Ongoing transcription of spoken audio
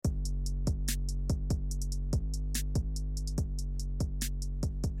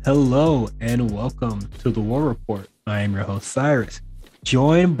Hello and welcome to the War Report. I am your host Cyrus,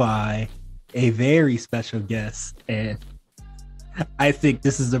 joined by a very special guest, and I think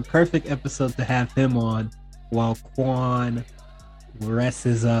this is the perfect episode to have him on while Quan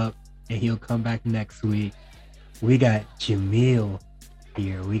rests up and he'll come back next week. We got Jamil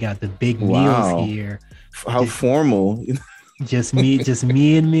here. We got the big meals Wow. here. How formal. Just me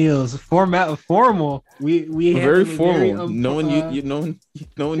and meals. Formal. We Very handling it very formal. No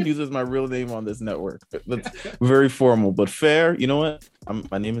one uses my real name on this network. That's very formal, but fair. You know what?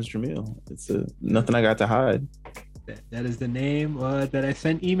 My name is Jamil. It's nothing I got to hide. that is the name that I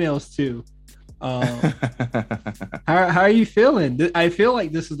sent emails to. Um, how are you feeling? I feel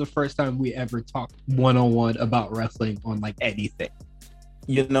like this is the first time we ever talked one on one about wrestling on like anything.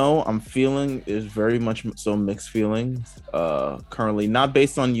 I'm feeling is very much so mixed feelings. Currently, not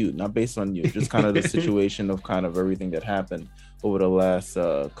based on you, just kind of the situation of kind of everything that happened over the last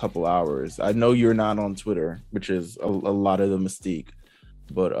couple hours. I know you're not on Twitter, which is a lot of the mystique,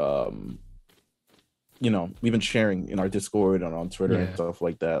 but we've been sharing in our Discord and on Twitter and stuff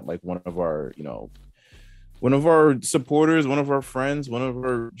like that. Like one of our supporters, one of our friends, one of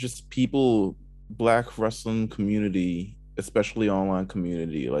our just people, Black wrestling community, especially online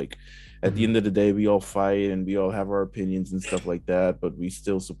community. Like at the end of the day, we all fight and we all have our opinions and stuff like that, but we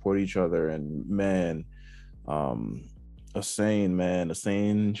still support each other. And man, a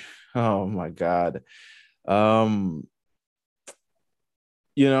sane, oh my God. Um,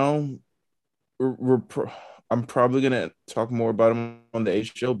 you know, I'm probably gonna talk more about him on the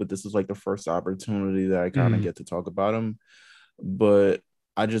H show, but this is like the first opportunity that I kind of get to talk about him. But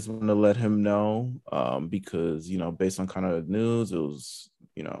I just want to let him know, because based on kind of news, it was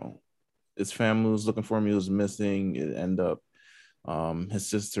his family was looking for him. He was missing. It ended up his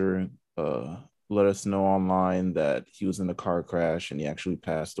sister let us know online that he was in a car crash and he actually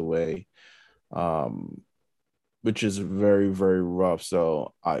passed away, which is very, very rough.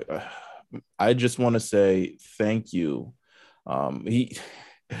 So I just want to say thank you. He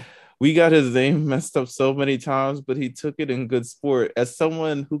we got his name messed up so many times, but he took it in good sport. As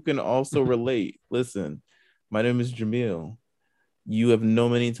someone who can also relate, listen, my name is Jamil. You have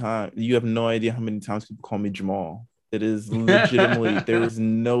no idea how many times people call me Jamal. It is legitimately there is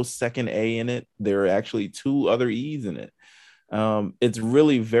no second A in it. There are actually two other E's in it. It's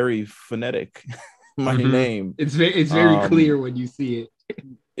really very phonetic. My name. It's very clear when you see it.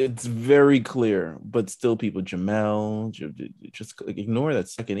 It's very clear, but still people Jamel, just ignore that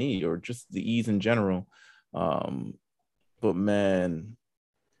second E or just the E's in general. But man,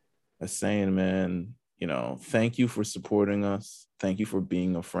 that's saying, man, thank you for supporting us. Thank you for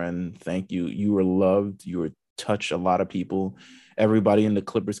being a friend. Thank you. You were loved. You were touched a lot of people. Everybody in the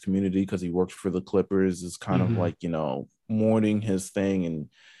Clippers community, because he worked for the Clippers, is kind of like, mourning his thing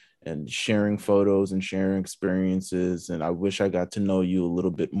and sharing photos and sharing experiences. And I wish I got to know you a little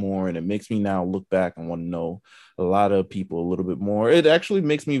bit more. And it makes me now look back and want to know a lot of people a little bit more. It actually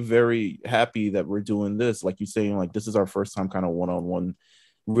makes me very happy that we're doing this. Like you're saying, like this is our first time kind of one-on-one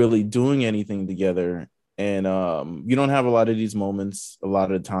really doing anything together. And you don't have a lot of these moments a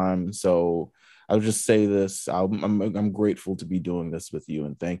lot of the time. So I'll just say this. I'm grateful to be doing this with you.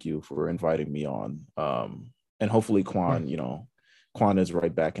 And thank you for inviting me on. And hopefully Quan is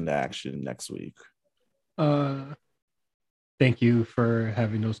right back into action next week. Uh, Thank you for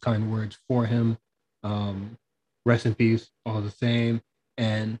having those kind words for him. Rest in peace, all the same.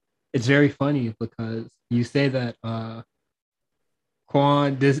 And it's very funny because you say that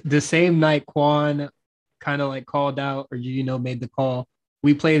Quan, the same night Quan kind of like called out or made the call.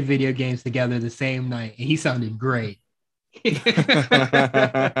 We played video games together the same night, and he sounded great. I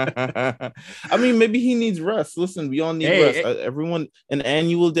mean, maybe he needs rest. Listen, we all need rest. Everyone, an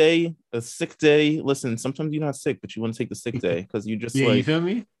annual day, a sick day. Listen, sometimes you're not sick, but you want to take the sick day because you just you feel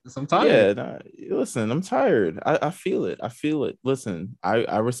me? I'm tired. Yeah, listen, I'm tired. I feel it. I feel it. Listen,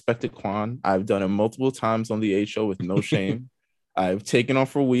 I respected Quan. I've done it multiple times on the A show with no shame. I've taken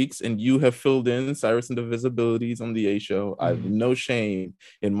off for weeks, and you have filled in Cyrus and the Visibilities on the A show. I have no shame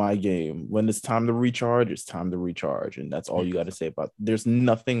in my game. When it's time to recharge, it's time to recharge, and that's all you got to say about it. There's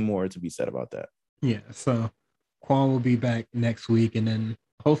nothing more to be said about that. Yeah, so Quan will be back next week, and then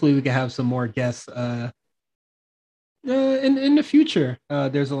hopefully we can have some more guests in the future.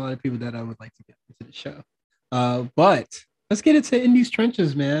 There's a lot of people that I would like to get into the show. But let's get into Indies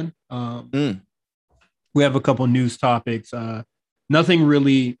Trenches, man. We have a couple news topics. Nothing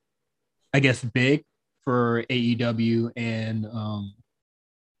really, I guess, big for AEW and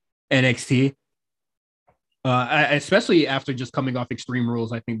NXT. Especially after just coming off Extreme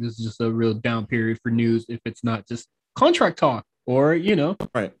Rules, I think this is just a real down period for news if it's not just contract talk or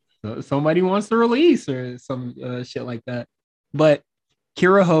Right. somebody wants to release or some shit like that. But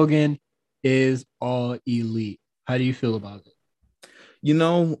Kira Hogan is all elite. How do you feel about it? You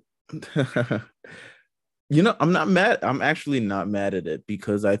know, I'm not mad. I'm actually not mad at it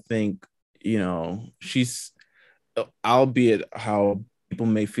because I think, she's, albeit how people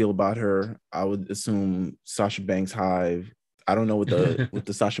may feel about her, I would assume Sasha Banks Hive. I don't know what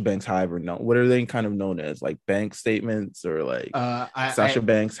the Sasha Banks Hive or no. What are they kind of known as? Like bank statements or like Sasha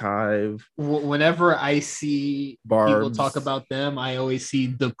Banks Hive, Whenever I see people talk Barb's. about them, I always see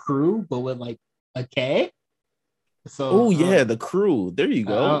the crew, but with like a K. So Oh yeah, the crew. There you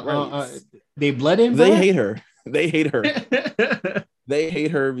go. Right. they blood in, They bro. hate her. They hate her. They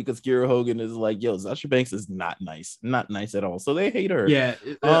hate her because Kira Hogan is like, yo, Sasha Banks is not nice at all. So they hate her. Yeah,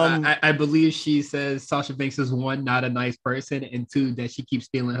 Um, I believe she says Sasha Banks is one, not a nice person, and two, that she keeps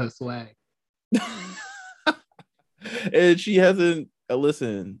stealing her swag. and she hasn't.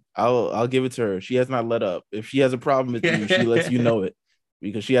 Listen, I'll give it to her. She has not let up. If she has a problem with you, she lets you know it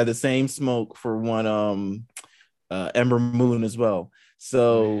because she had the same smoke for one Ember Moon as well. Oh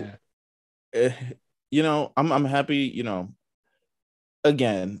So, yeah. eh, I'm happy.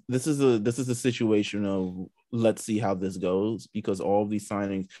 Again, this is a situation of let's see how this goes because all of these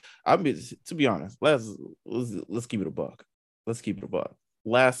signings. I mean, to be honest, let's keep it a buck. Let's keep it a buck.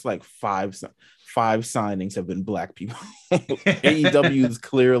 Last like five signings have been black people. AEW is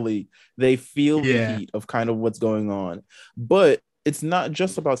clearly they feel the Yeah, heat of kind of what's going on, but it's not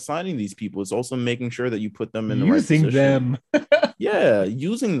just about signing these people. It's also making sure that you put them in the right using position. them. Yeah,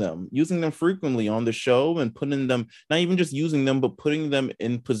 using them frequently on the show and putting them, not even just using them, but putting them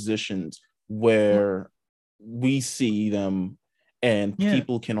in positions where we see them and Yeah,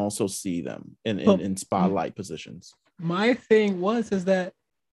 people can also see them in, in, but in spotlight positions. my thing was is that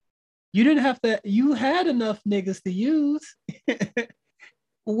you didn't have to. You had enough niggas to use.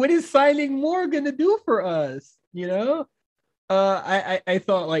 What is signing more gonna do for us? I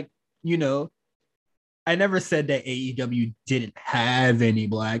thought like you know I never said that AEW didn't have any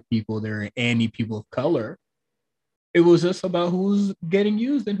black people there or any people of color. It was just about who's getting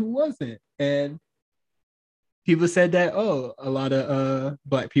used and who wasn't. And people said that, oh, a lot of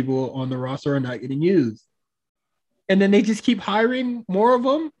black people on the roster are not getting used. And then they just keep hiring more of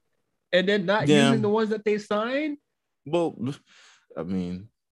them and then not Yeah, using the ones that they signed. well, I mean,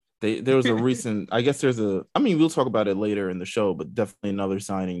 there was a recent. I guess there's a. I mean, we'll talk about it later in the show, but definitely another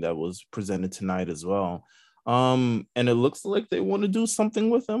signing that was presented tonight as well. And it looks like they want to do something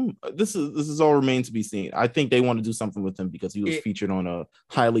with him. This is all remains to be seen. I think they want to do something with him because he was It, featured on a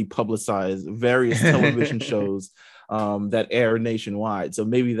highly publicized various television shows that air nationwide. So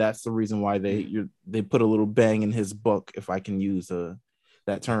maybe that's the reason why they put a little bang in his book, if I can use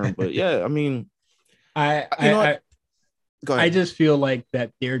that term. But yeah, I mean, I, you know I what? I Go I ahead. just feel like that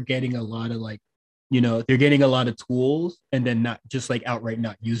they're getting a lot of like, they're getting a lot of tools and then not just like outright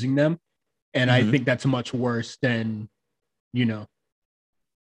not using them. And I Mm-hmm. think that's much worse than, you know,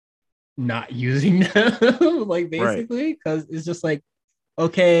 not using them, like Right. basically, because it's just like,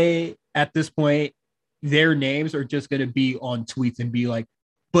 okay, at this point, their names are just gonna be on tweets and be like,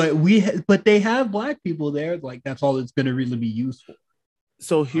 but they have black people there. Like that's all it's gonna really be useful.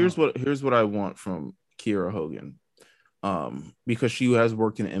 So Uh, here's what I want from Kira Hogan. Because she has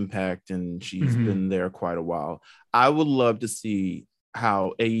worked in Impact and she's mhm, been there quite a while. I would love to see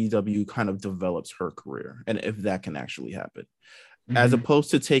how AEW kind of develops her career and if that can actually happen, as mhm.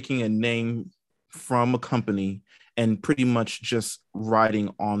 opposed to taking a name from a company and pretty much just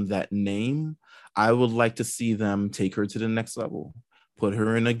riding on that name. I would like to see them take her to the next level, put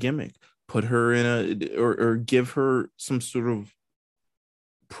her in a gimmick, put her in or give her some sort of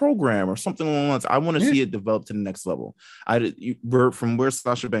program or something along those lines. I want to Yeah. see it develop to the next level. From where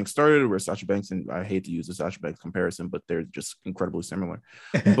Sasha Banks started, where Sasha Banks, and I hate to use the Sasha Banks comparison, but they're just incredibly similar.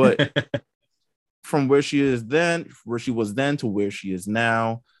 But from where she is then, where she was then to where she is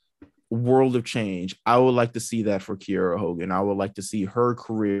now, world of change. I would like to see that for Kiera Hogan. I would like to see her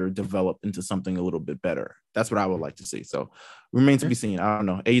career develop into something a little bit better. That's what I would like to see. So remains to be seen. I don't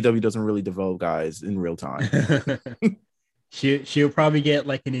know. AEW doesn't really develop guys in real time. She'll probably get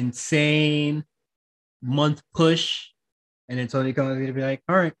like an insane month push, and then Tony Khan's gonna be like,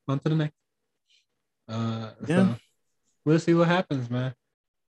 "All right, on to the next." Yeah. So we'll see what happens, man.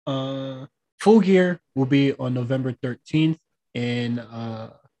 Uh, Full Gear will be on November 13th in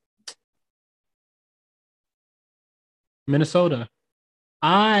Minnesota.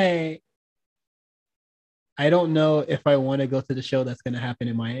 I I don't know if I want to go to the show that's going to happen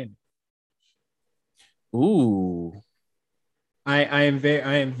in Miami. Ooh. I am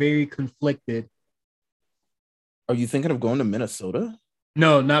very conflicted. Are you thinking of going to Minnesota?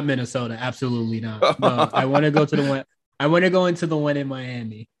 No, not Minnesota. Absolutely not. No, I want to go to the one. I want to go into the one in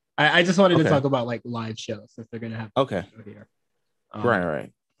Miami. I just wanted to Okay. talk about like live shows if they're gonna have Okay. here. Right.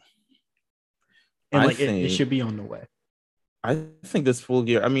 Right. And I like it think should be on the way. I think this Full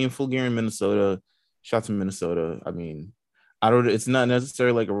Gear. I mean, Full Gear in Minnesota. Shout to Minnesota. I mean, I don't. It's not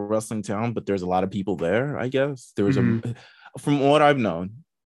necessarily like a wrestling town, but there's a lot of people there. I guess there was Mhm. from what I've known,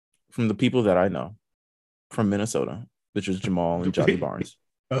 from the people that I know from Minnesota, which is Jamal and Johnny Barnes.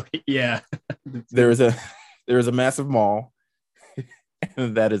 Okay, yeah. There is a there is a massive mall,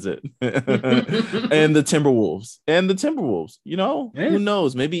 and that is it. And the Timberwolves. You know, Yeah. who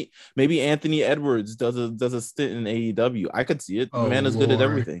knows? Maybe Anthony Edwards does a stint in AEW. I could see it. The Oh man is good at Lord.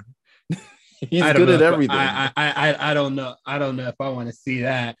 everything. He's I don't good know at if everything. I don't know. I don't know if I want to see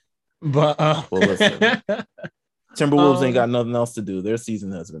that. But Well, listen, Timberwolves ain't um got nothing else to do. Their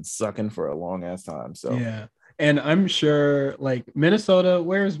season has been sucking for a long ass time. So yeah. And I'm sure like Minnesota,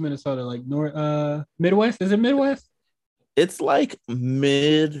 where is Minnesota? Like North Midwest? Is it Midwest? it's like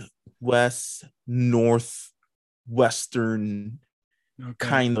Midwest, Northwestern Okay.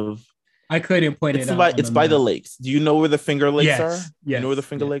 kind of. I couldn't point it It's out by on the it's by the map. lakes. Do you know where the Finger Lakes are? Yes, You know where the yes,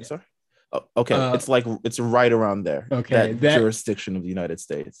 Finger yes, Lakes yes. are? Oh, okay, Uh, it's right around there. okay. That That jurisdiction of the United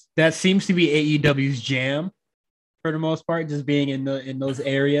States. that seems to be AEW's jam for the most part, just being in those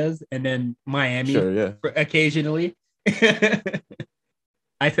areas, and then Miami Sure, yeah. occasionally.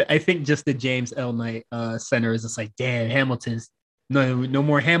 I think just the James L. Knight Center is just like, damn, Hamilton's no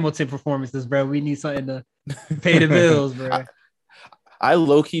more Hamilton performances, bro. We need something to pay the bills, I, bro. I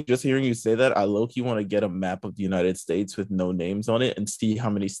low key just hearing you say that. I low key want to get a map of the United States with no names on it and see how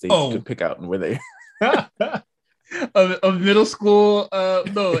many states you Oh, could pick out and where they. of middle school,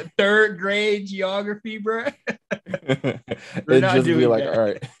 no, third grade geography, bro. We're It'd not just be doing like, all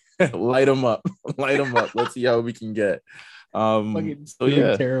that. right, light them up, light them up. Let's see how we can get. Fucking So doing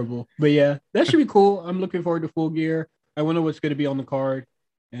yeah, terrible. But yeah, that should be cool. I'm looking forward to Full Gear. I wonder what's going to be on the card,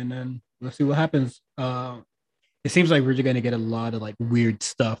 and then let's see what happens. It seems like we're just going to get a lot of like weird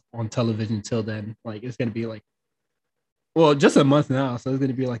stuff on television till then. Like it's going to be like, well, just a month now, so it's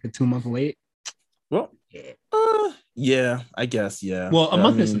going to be like a 2 month wait. well, Yeah. yeah, I guess, yeah. Well, a I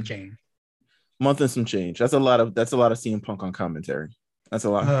month is some mean, change. month and some change. That's a lot of CM Punk on commentary. That's a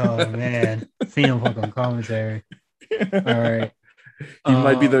lot. Oh man, CM Punk on commentary. All right. He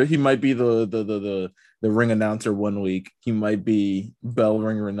might be the ring announcer one week. He might be bell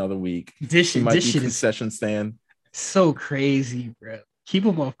ringer another week. He might This be shit is concession stand. so crazy, bro. Keep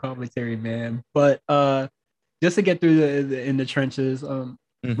him off commentary, man. But just to get through the in the trenches, Brian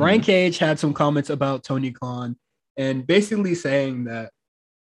Mm-hmm. Cage had some comments about Tony Khan and basically saying that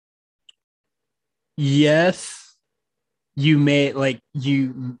yes, you may like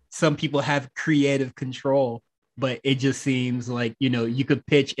you some people have creative control, but it just seems like you could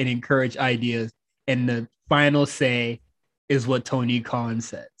pitch and encourage ideas, and the final say is what Tony Khan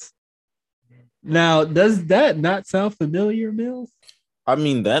says. Now, does that not sound familiar, Mills? I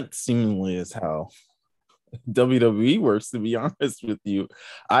mean, that seemingly is how WWE works. To be honest with you,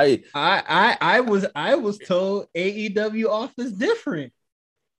 I I was told AEW office different.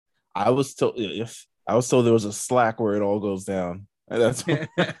 I was told if I was told there was a Slack where it all goes down. And that's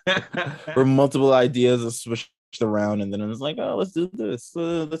where multiple ideas are switched around, and then it's like, oh, let's do this,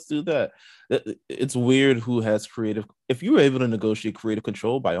 let's do that. It's weird who has creative. If you were able to negotiate creative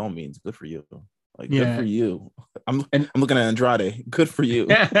control, by all means, good for you. Like, good for Yeah, you. I'm and I'm looking at Andrade. Good for you.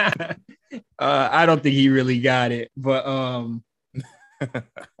 I don't think he really got it, but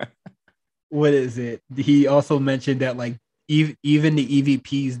what is it? He also mentioned that like even the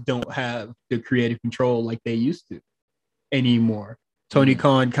EVPs don't have the creative control like they used to anymore. Tony Mm.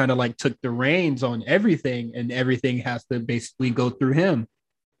 Khan kind of like took the reins on everything, and everything has to basically go through him.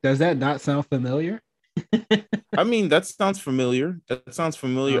 Does that not sound familiar? I mean, that sounds familiar. That sounds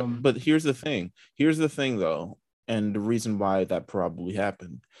familiar. um, But here's the thing. Here's the thing, though, and the reason why that probably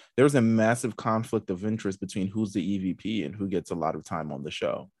happened. There was a massive conflict of interest between who's the EVP and who gets a lot of time on the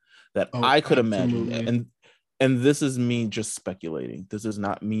show. That oh, I could imagine, absolutely. and this is me just speculating. This is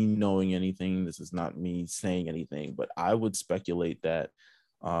not me knowing anything. This is not me saying anything. But I would speculate that,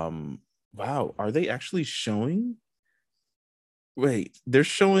 wow, are they actually showing? Wait, they're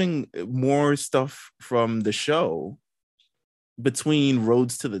showing more stuff from the show between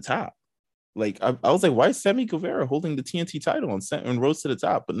Roads to the Top. Like I was like, why is Sammy Guevara holding the TNT title on Roads to the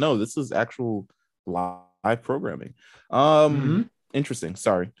Top? But no, this is actual live programming. Mm-hmm. Interesting.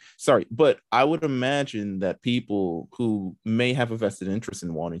 Sorry, but I would imagine that people who may have a vested interest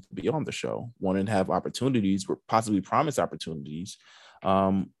in wanting to be on the show, wanting to have opportunities, or possibly promise opportunities,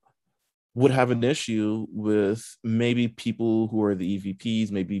 um, would have an issue with maybe people who are the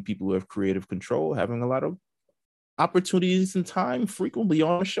EVPs, maybe people who have creative control, having a lot of opportunities and time frequently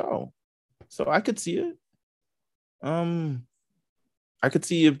on the show. So I could see it. I could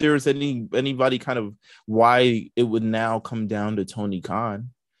see if there's anybody kind of why it would now come down to Tony Khan.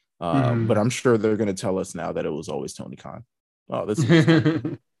 But I'm sure they're going to tell us now that it was always Tony Khan. Oh, this is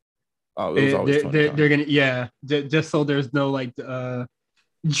oh, it was always Tony Khan. They're gonna, yeah, just so there's no like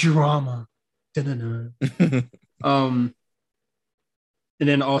drama. And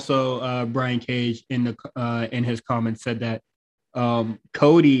then also Brian Cage in his comments said that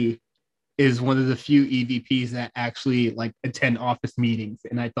Cody is one of the few EVPs that actually like attend office meetings,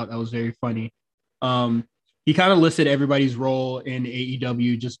 and I thought that was very funny. He kind of listed everybody's role in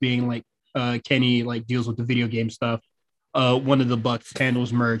AEW, just being like Kenny like deals with the video game stuff. One of the Bucks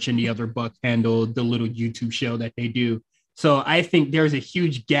handles merch, and the other Bucks handle the little YouTube show that they do. So I think there's a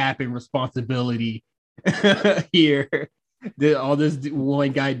huge gap in responsibility here. All this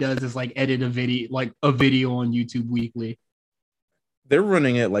one guy does is like edit a video on YouTube weekly. They're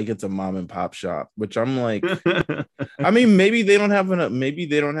running it like it's a mom and pop shop, which I'm like, I mean, maybe they don't have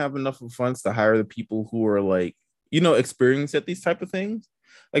enough of funds to hire the people who are like, experienced at these type of things.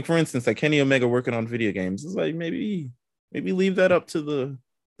 Like for instance, like Kenny Omega working on video games. It's like maybe leave that up to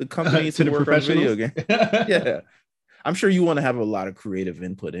the companies to who the work on video games. Yeah. I'm sure you want to have a lot of creative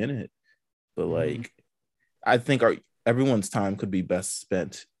input in it, but like, I think everyone's time could be best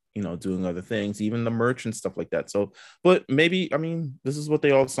spent, doing other things, even the merch and stuff like that. So, but maybe, I mean, this is what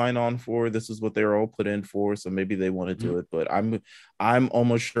they all sign on for. This is what they're all put in for. So maybe they want to do it, but I'm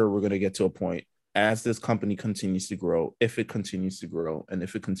almost sure we're going to get to a point as this company continues to grow, if it continues to grow and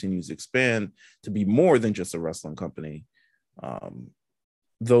if it continues to expand to be more than just a wrestling company,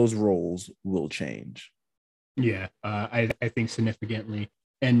 those roles will change. Yeah, I think significantly.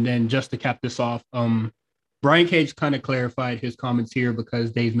 And then just to cap this off, Brian Cage kind of clarified his comments here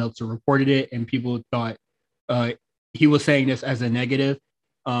because Dave Meltzer reported it and people thought he was saying this as a negative.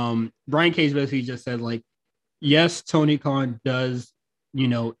 Brian Cage basically just said like, yes, Tony Khan does,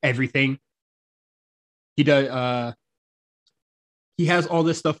 everything. He does. He has all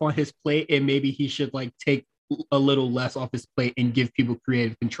this stuff on his plate, and maybe he should like take a little less off his plate and give people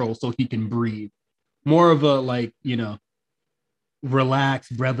creative control so he can breathe. More of a like, relax,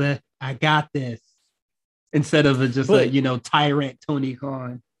 brother. I got this. Instead of a tyrant Tony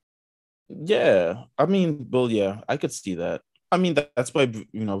Khan. Yeah, I mean, well, yeah, I could see that. I mean, that's why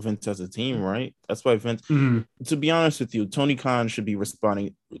Vince has a team, right? That's why Vince. To be honest with you, Tony Khan should be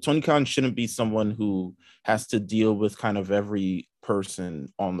responding. Tony Khan shouldn't be someone who has to deal with kind of every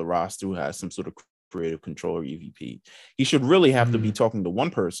person on the roster who has some sort of creative control or EVP. He should really have to be talking to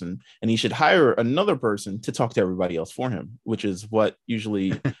one person, and he should hire another person to talk to everybody else for him, which is what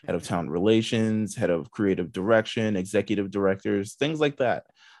usually head of talent relations, head of creative direction, executive directors, things like that.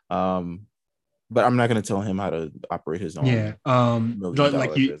 But I'm not going to tell him how to operate his own. Yeah.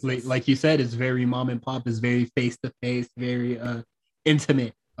 Like you said, it's very mom and pop, is very face to face, very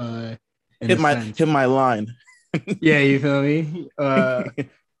intimate. Hit my line. Yeah, you feel me?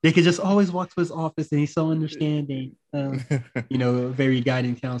 They could just always walk to his office and he's so understanding, very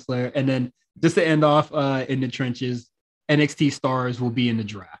guiding counselor. And then just to end off in the trenches, NXT stars will be in the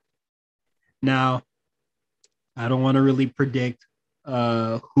draft. Now, I don't want to really predict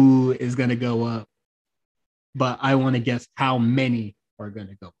who is going to go up, but I want to guess how many are going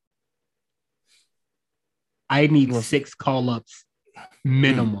to go. I need 6 call-ups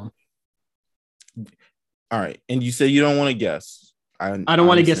minimum. All right. And you say you don't want to guess. I don't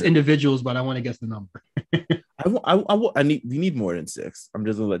want to guess individuals, but I want to guess the number. We need more than 6. I'm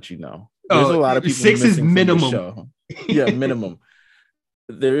just gonna let you know. There's a lot of people. 6 is minimum. Yeah, minimum.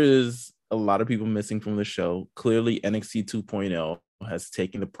 There is a lot of people missing from the show. Clearly, NXT 2.0 has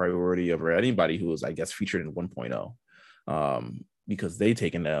taken the priority over anybody who was, I guess, featured in 1.0, because they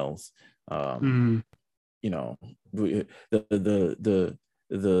taken L's. The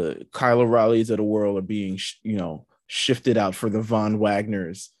Kyle O'Reillys of the world are being, shifted out for the Von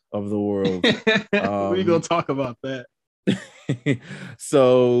Wagners of the world. We're gonna talk about that.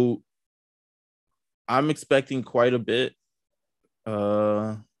 So I'm expecting quite a bit.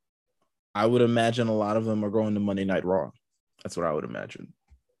 I would imagine a lot of them are going to Monday Night Raw. That's what I would imagine.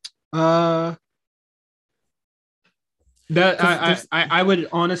 I would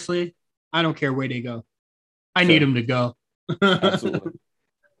honestly, I don't care where they go. I need them to go. Absolutely.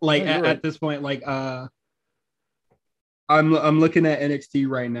 Like at this point, like I'm looking at NXT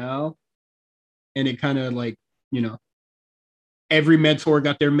right now, and it kind of like, every mentor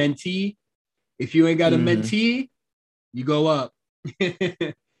got their mentee. If you ain't got a mentee, you go up.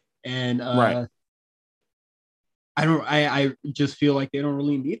 And and Right. I just feel like they don't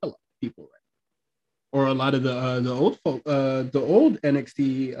really need a lot of people, right? Or a lot of the old folk, the old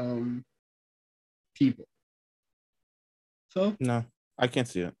NXT people. So No, I can't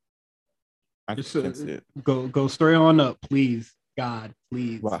see it. I just can't see it. go straight on up, please, God,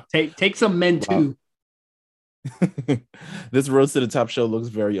 please Wow. take some men Wow. too. This Road to the Top show looks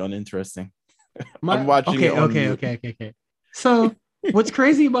very uninteresting. I'm My watching it on mute. okay. So what's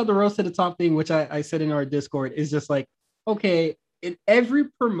crazy about the roast to the top thing, which I said in our Discord, is just like, okay, in every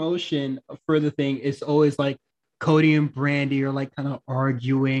promotion for the thing, it's always like Cody and Brandy are like kind of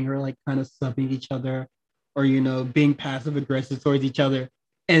arguing or like kind of subbing each other, or being passive aggressive towards each other.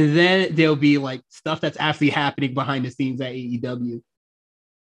 And then there'll be like stuff that's actually happening behind the scenes at AEW.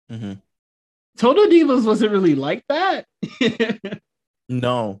 Mm-hmm. Total Divas wasn't really like that.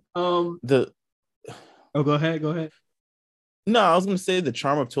 No. The Oh, go ahead. No, I was gonna say the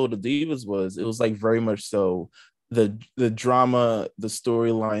charm of Total Divas was it was like very much so the drama, the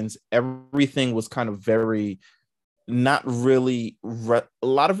storylines, everything was kind of very not really a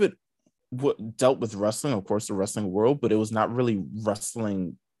lot of it dealt with wrestling, of course, the wrestling world, but it was not really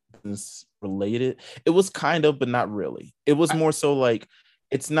wrestling related. It was kind of, but not really. It was more so like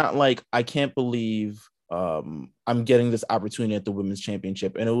it's not like I can't believe I'm getting this opportunity at the women's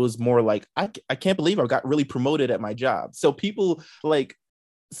championship. And it was more like, I can't believe I got really promoted at my job. So people like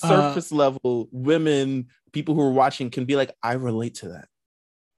surface level women, people who are watching can be like, I relate to that.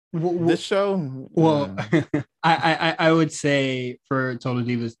 This show? Well, I would say for Total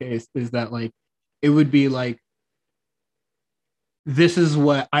Divas case is that like, it would be like, this is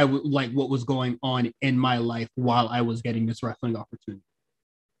what I would like, what was going on in my life while I was getting this wrestling opportunity.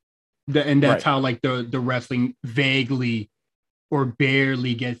 And that's how like the wrestling vaguely or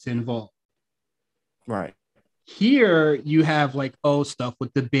barely gets involved. Right. Here you have like, stuff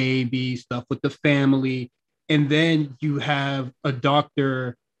with the baby, stuff with the family, and then you have a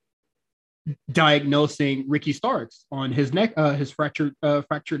doctor diagnosing Ricky Starks on his neck, his fractured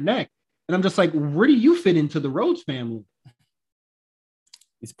neck. And I'm just like, where do you fit into the Rhodes family?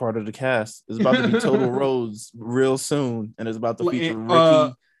 He's part of the cast. It's about to be Total Rhodes real soon, and it's about to feature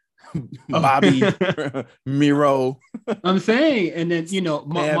Ricky, Bobby, Miro. I'm saying, and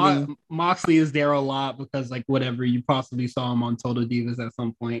then Moxley is there a lot because like whatever, you possibly saw him on Total Divas at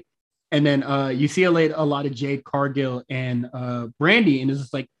some point, and then you see a lot of Jade Cargill and Brandy, and it's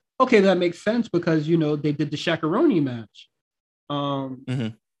just like, okay, that makes sense because they did the Shakaroni match. But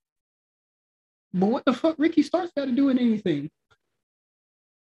what the fuck, Ricky Starks got to do in anything?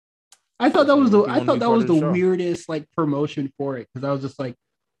 I thought that was the weirdest like promotion for it, because I was just like,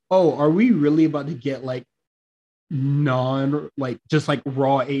 oh, are we really about to get like just like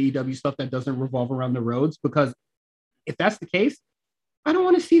raw AEW stuff that doesn't revolve around the roads? Because if that's the case, I don't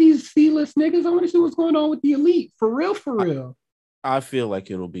want to see these C-list niggas. I want to see what's going on with the elite. For real. I feel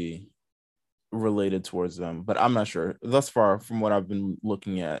like it'll be related towards them, but I'm not sure. Thus far, from what I've been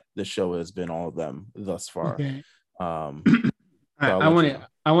looking at, the show has been all of them thus far. Okay. I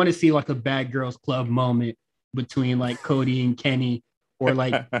want to see like a Bad Girls Club moment between like Cody and Kenny, or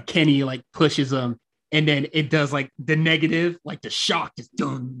like Kenny like pushes them, and then it does like the negative, like the shock is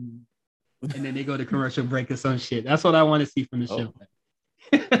done, and then they go to commercial break or some shit. That's what I want to see from the show.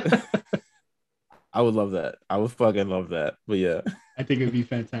 I would love that. I would fucking love that. But yeah, I think it'd be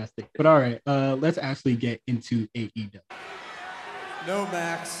fantastic. But all right, let's actually get into AEW. No,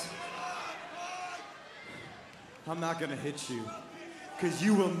 Max, I'm not gonna hit you, because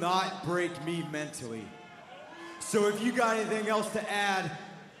you will not break me mentally. So if you got anything else to add,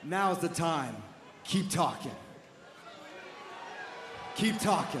 now's the time. Keep talking. Keep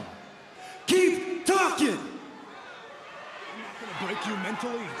talking. Keep talking! I'm not gonna break you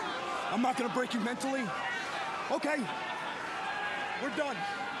mentally. I'm not gonna break you mentally. Okay. We're done.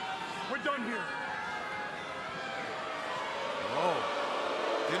 We're done here. Oh,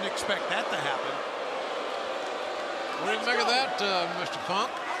 didn't expect that to happen. What do you think of that, Mr. Funk?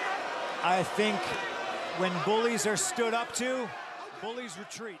 I think when bullies are stood up to, bullies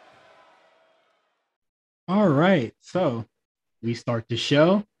retreat. All right, so we start the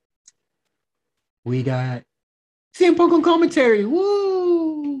show. We got CM Punk on commentary.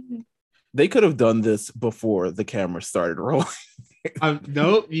 Woo! They could have done this before the camera started rolling.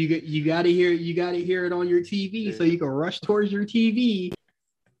 Nope, you gotta hear it on your TV so you can rush towards your TV.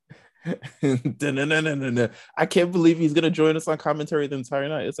 I can't believe he's gonna join us on commentary the entire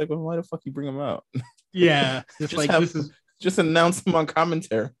night. It's like, well, why the fuck you bring him out? Yeah, just announce him on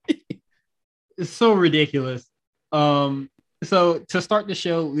commentary. It's so ridiculous. So to start the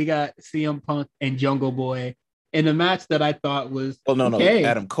show, we got CM Punk and Jungle Boy in a match that I thought was Oh no, okay.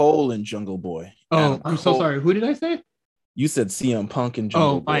 Adam Cole and Jungle Boy. Oh, Adam I'm so Cole. sorry. Who did I say? You said CM Punk and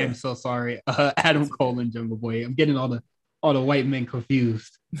Jungle Oh, I Boy. am so sorry. Adam That's Cole and Jungle Boy. I'm getting all the white men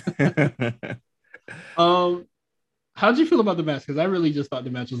confused. okay. Um, how'd you feel about the match? Because I really just thought the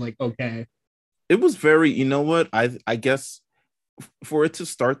match was like okay. It was very, you know what? I guess for it to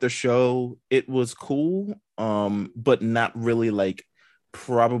start the show, it was cool. But not really like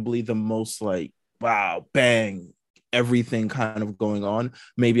probably the most like wow, bang, everything kind of going on.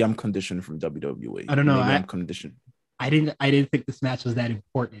 Maybe I'm conditioned from WWE. I don't know. Maybe I'm conditioned. I didn't think this match was that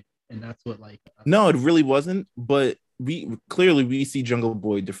important, and that's what like. No, it really wasn't. But we see Jungle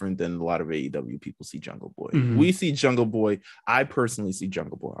Boy different than a lot of AEW people see Jungle Boy. Mhm. We see Jungle Boy. I personally see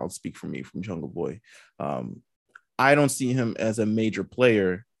Jungle Boy. I'll speak for me from Jungle Boy. I don't see him as a major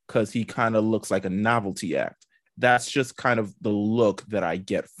player because he kind of looks like a novelty act. That's just kind of the look that I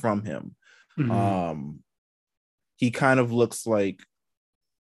get from him. Mhm. He kind of looks like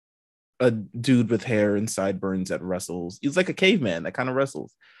a dude with hair and sideburns that wrestles. He's like a caveman that kind of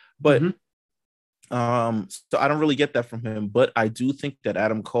wrestles. But Mhm. so I don't really get that from him. But I do think that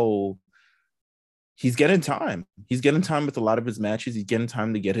Adam Cole, he's getting time. He's getting time with a lot of his matches. He's getting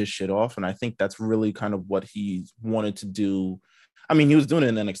time to get his shit off. And I think that's really kind of what he wanted to do. I mean, he was doing it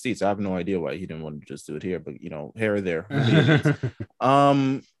in NXT, so I have no idea why he didn't want to just do it here, but you know, here or there.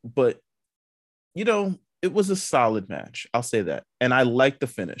 But you know, it was a solid match. I'll say that. And I like the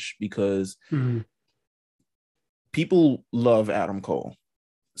finish because Mhm. people love Adam Cole.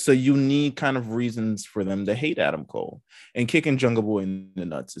 So you need kind of reasons for them to hate Adam Cole. And kicking Jungle Boy in the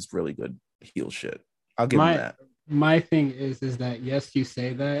nuts is really good heel shit. I'll give him that. My thing is that yes, you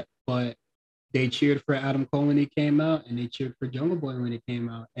say that, but they cheered for Adam Cole when he came out, and they cheered for Jungle Boy when he came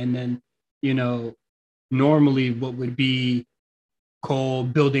out, and then you know, normally what would be Cole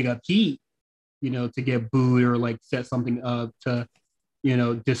building up heat, you know, to get booed or like set something up to, you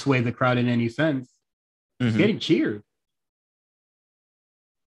know, dissuade the crowd in any sense, he's getting cheered.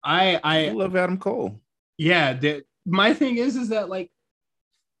 People love Adam Cole. Yeah. My thing is that like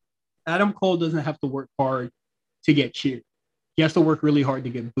Adam Cole doesn't have to work hard to get cheered. He has to work really hard to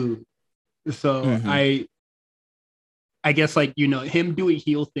get booed. So I guess like, you know, him doing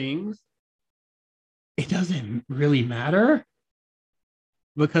heel things, it doesn't really matter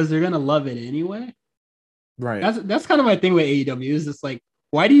because they're gonna love it anyway. Right. That's kind of my thing with AEW. Is just like,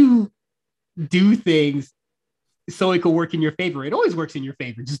 why do you do things so it could work in your favor? It always works in your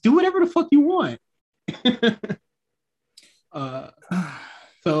favor. Just do whatever the fuck you want.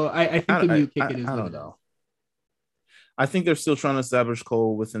 So I think the new kick it is. I don't know. I think they're still trying to establish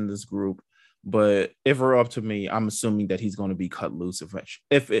Cole within this group, but if it were up to me, I'm assuming that he's going to be cut loose.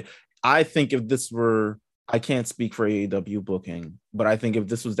 I think if this were, I can't speak for AEW booking, but I think if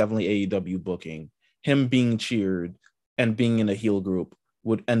this was definitely AEW booking, him being cheered and being in a heel group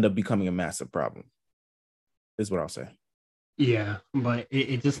would end up becoming a massive problem. Is what I'll say. Yeah, but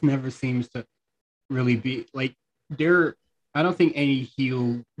it just never seems to really be like there. I don't think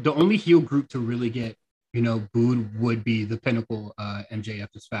the only heel group to really get, you know, booed would be the Pinnacle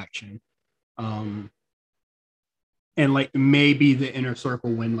MJF's faction. And like maybe the Inner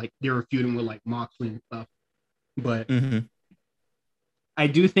Circle when like they were feuding with like Moxley and stuff. But I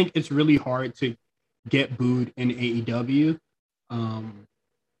do think it's really hard to get booed in AEW.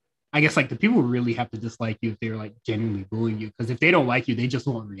 I guess like the people really have to dislike you if they're like genuinely booing you, because if they don't like you, they just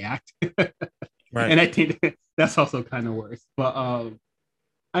won't react. Right. And I think that's also kind of worse. But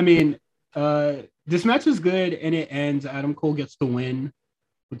I mean, this match is good and it ends. Adam Cole gets the win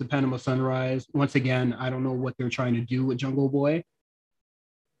with the Panama Sunrise. Once again, I don't know what they're trying to do with Jungle Boy.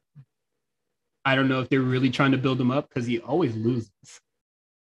 I don't know if they're really trying to build him up because he always loses.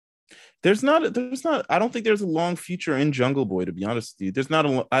 There's not, I don't think there's a long future in Jungle Boy, to be honest with you. There's not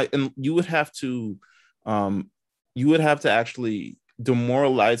and you would have to actually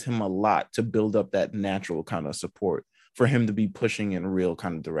demoralize him a lot to build up that natural kind of support for him to be pushing in a real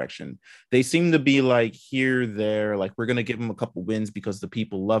kind of direction. They seem to be like here, there, like we're going to give him a couple wins because the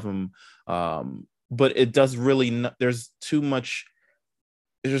people love him. But it does really, there's too much,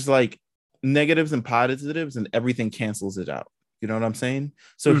 there's like negatives and positives and everything cancels it out. You know what I'm saying?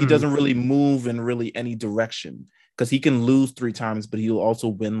 So he doesn't really move in really any direction because he can lose 3 times, but he'll also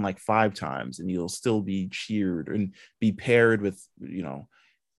win like 5 times and he'll still be cheered and be paired with, you know,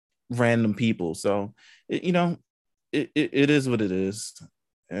 random people. So, it is what it is.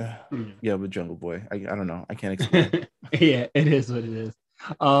 Yeah, with Jungle Boy. I don't know. I can't explain. Yeah, it is what it is.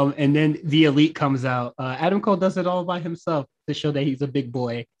 And then the Elite comes out. Adam Cole does it all by himself to show that he's a big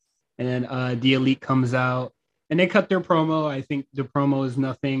boy. And then the Elite comes out. And they cut their promo. I think the promo is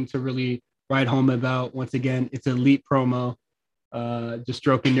nothing to really write home about. Once again, it's an elite promo, just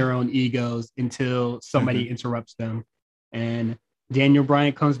stroking their own egos until somebody interrupts them. And Daniel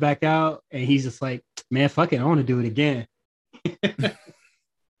Bryan comes back out and he's just like, man, fuck it, I want to do it again.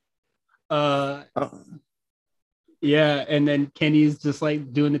 Yeah, and then Kenny's just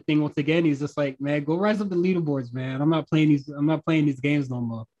like doing the thing once again. He's just like, man, go rise up the leaderboards, man. I'm not playing these games no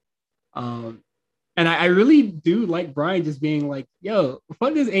more. And I really do like Brian just being like, yo,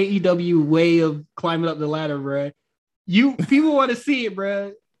 fuck this AEW way of climbing up the ladder, bro. You people want to see it,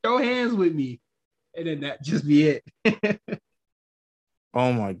 bro. Throw hands with me. And then that just be it.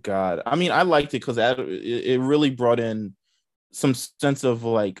 Oh my God. I mean, I liked it because it really brought in some sense of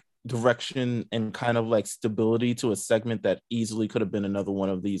like direction and kind of like stability to a segment that easily could have been another one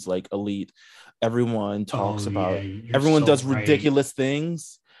of these like elite. Everyone talks about, everyone does ridiculous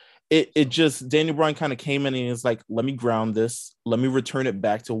things. It just, Daniel Bryan kind of came in and is like, let me ground this. Let me return it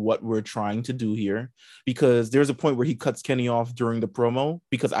back to what we're trying to do here. Because there's a point where he cuts Kenny off during the promo,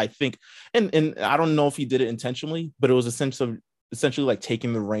 because I think, and I don't know if he did it intentionally, but it was essentially like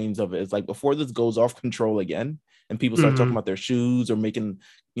taking the reins of it. It's like, before this goes off control again and people start talking about their shoes or making,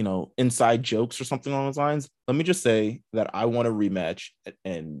 inside jokes or something along those lines, let me just say that I want a rematch,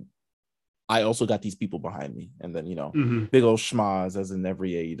 and I also got these people behind me. And then, big old schmaz as in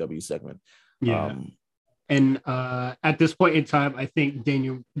every AEW segment. Yeah. And at this point in time, I think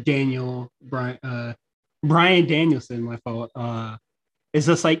Brian Danielson, my fault, is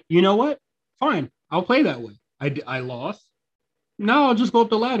just like, you know what? Fine, I'll play that way. I lost. Now I'll just go up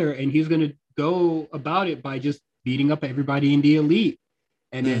the ladder, and he's gonna go about it by just beating up everybody in the elite.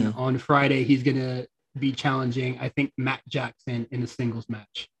 And then on Friday, he's gonna be challenging, I think, Matt Jackson in a singles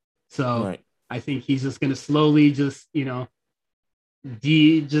match. So I think he's just gonna slowly just just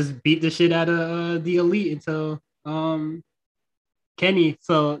beat the shit out of the elite until Kenny.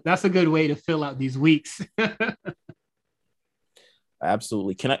 So that's a good way to fill out these weeks.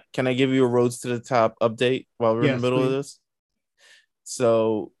 Absolutely. Can I give you a Roads to the Top update while we're in the middle of this?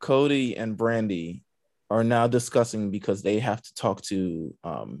 So Cody and Brandy are now discussing, because they have to talk to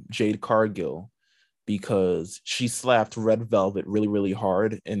Jade Cargill, because she slapped Red Velvet really, really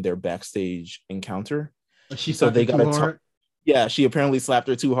hard in their backstage encounter. So they got to talk. Yeah, she apparently slapped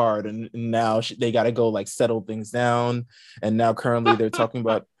her too hard, and now they got to go like settle things down. And now currently they're talking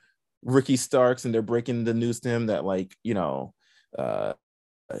about Ricky Starks, and they're breaking the news to him that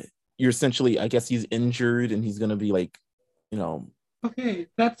you're essentially, I guess he's injured and he's gonna be like, okay,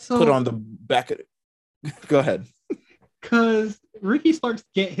 that's so put on the back of it. Go ahead. Because Ricky Starks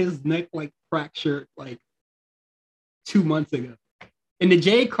get his neck like fractured like 2 months ago, and the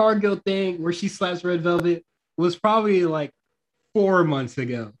Jade Cargill thing where she slaps Red Velvet was probably like 4 months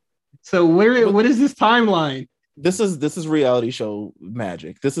ago. So what is this timeline? This is reality show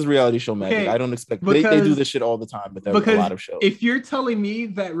magic. This is reality show magic. Okay, I don't expect they do this shit all the time with a lot of shows. If you're telling me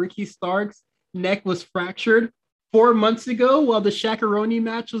that Ricky Starks' neck was fractured 4 months ago while the Shakaroni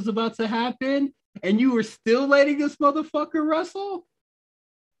match was about to happen, and you were still letting this motherfucker wrestle,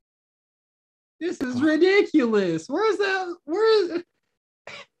 this is ridiculous. Where's the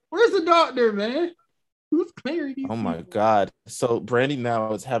doctor, man? Who's clearing these people? My God. So Brandy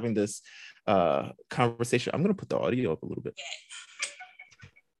now is having this conversation. I'm gonna put the audio up a little bit.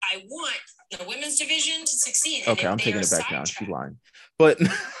 I want the women's division to succeed. Okay, I'm taking it back down. She's lying. But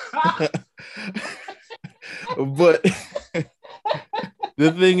but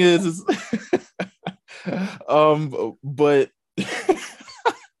the thing is but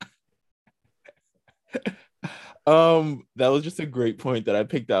that was just a great point that I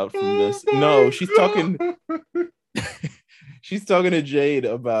picked out from this. No, she's talking to Jade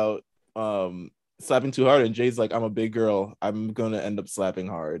about slapping too hard, and Jade's like, I'm a big girl, I'm gonna end up slapping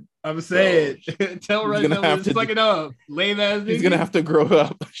hard. I'm saying, tell Red Velvet to suck it up. Lame ass. She's gonna have to grow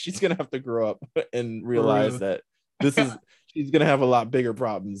up. She's gonna have to grow up and realize that she's gonna have a lot bigger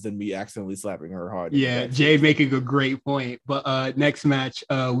problems than me accidentally slapping her hard. Yeah, Jade making a great point. But next match,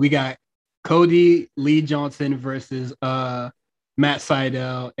 we got Cody Lee Johnson versus Matt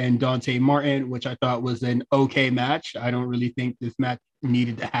Sydal and Dante Martin, which I thought was an okay match. I don't really think this match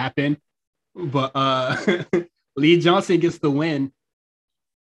needed to happen, but Lee Johnson gets the win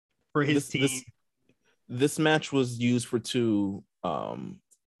for his team. This match was used for two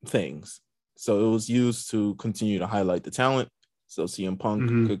things. So it was used to continue to highlight the talent, so CM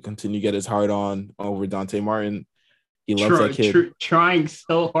Punk could continue to get his hard on over Dante Martin. He loves that kid. Trying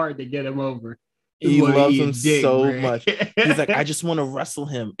so hard to get him over. He loves him so much. He's like, I just want to wrestle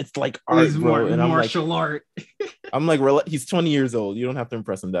him. It's like art, bro. And martial art. I'm like, he's 20 years old. You don't have to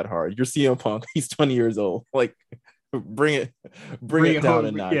impress him that hard. You're CM Punk. He's 20 years old. Like, bring it down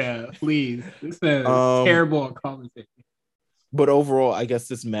a notch. Yeah, please. This is Um, terrible on commentary. But overall, I guess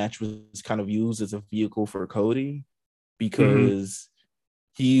this match was kind of used as a vehicle for Cody because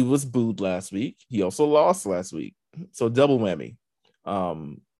he was booed last week. He also lost last week, so double whammy.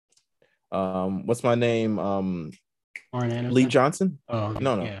 What's my name? Arn Anderson? Lee Johnson. Oh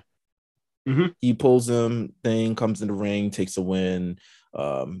No. Yeah. Mm-hmm. He pulls him, thing comes in the ring, takes a win,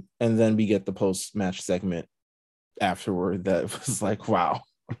 and then we get the post-match segment afterward that was like, wow,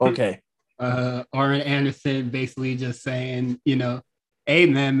 okay. Arn Anderson basically just saying, hey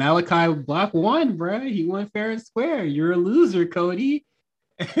man, Malachi Black won, bro. He won fair and square. You're a loser, Cody.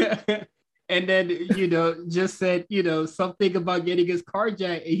 And then, just said, something about getting his car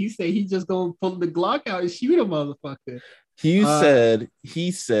jacked. And he said he just gonna pull the Glock out and shoot a motherfucker. He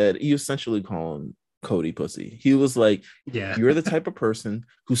essentially calling Cody pussy. He was like, yeah, you're the type of person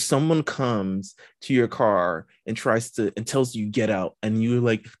who someone comes to your car and tells you get out, and you're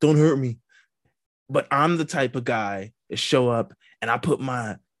like, don't hurt me. But I'm the type of guy that show up and I put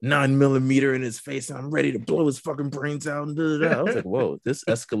my 9mm in his face and I'm ready to blow his fucking brains out. And I was like, whoa, this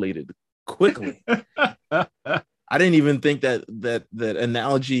escalated quickly. I didn't even think that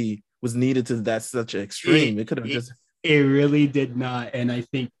analogy was needed to that such an extreme. It could have just. It really did not. And I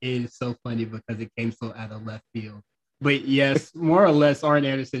think it is so funny because it came so out of left field. But yes, more or less, Arn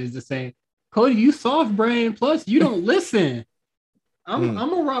Anderson is just saying, Cody, you soft brain. Plus, you don't listen. I'm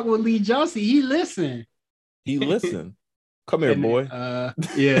a rock with Lee Johnson. He listen. Come here, boy.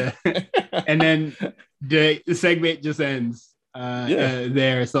 Yeah. And then the segment just ends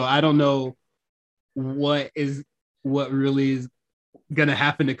there. So I don't know what really is gonna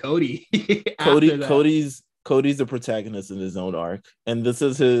happen to Cody. Cody's the protagonist in his own arc, and this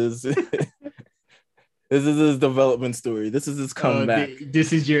is his development story. This is his comeback.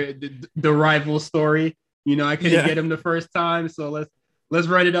 This is the rival story. I couldn't get him the first time, so let's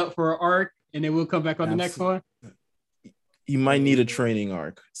write it up for an arc, and then we'll come back on the next one. You might need a training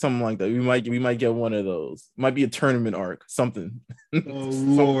arc, something like that. We might get one of those. Might be a tournament arc, something. Oh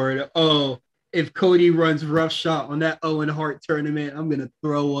Lord! Oh, if Cody runs roughshod on that Owen Hart tournament, I'm gonna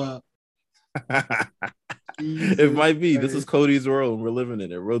throw up. It might be. Christ. This is Cody's world, and we're living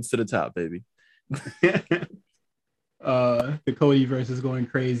in it. Roads to the top, baby. The Cody verse is going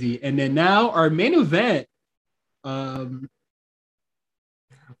crazy, and then now our main event. All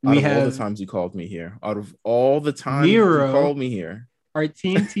the times you called me here, out of all the times Miro, you called me here, our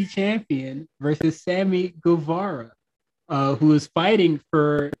TNT champion versus Sammy Guevara, who is fighting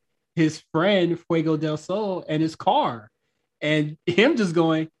for his friend Fuego del Sol and his car, and him just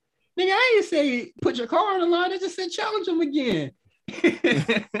going, nigga, I didn't say put your car on the line. I just said challenge him again.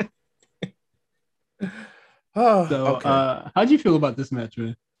 Okay. How'd you feel about this match,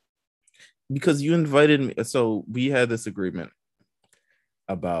 man? Because you invited me, so we had this agreement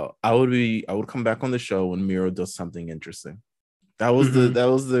about I would come back on the show when Miro does something interesting. That was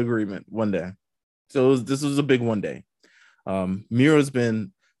the agreement one day. So this was a big one day. Miro's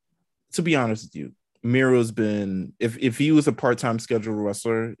been, to be honest with you, Miro's been, if he was a part-time scheduled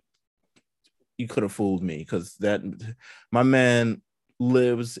wrestler, you could have fooled me, because my man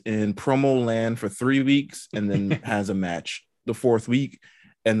lives in promo land for 3 weeks and then has a match the 4th week,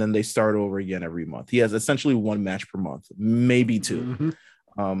 and then they start over again every month. He has essentially 1 match per month, maybe 2.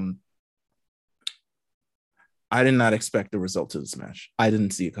 I did not expect the result of this match. I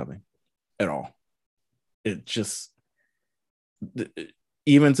didn't see it coming at all. It just,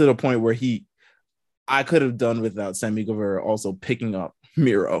 even to the point where I could have done without Sammy Guevara also picking up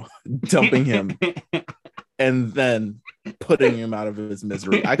Miro, dumping him, and then putting him out of his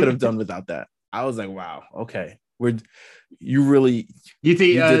misery. I could have done without that. I was like, wow, okay. You think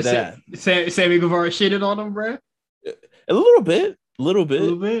you did that. Sammy Guevara shitted on him, bro? A little bit.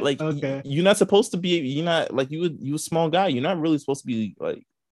 Like, okay. You're not supposed to be, you're not like, you a small guy. You're not really supposed to be like,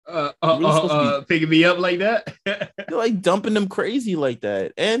 picking me up like that. You're like dumping them crazy like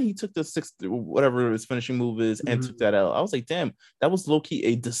that. And he took the 6th, whatever his finishing move is, and took that out. I was like, damn, that was low-key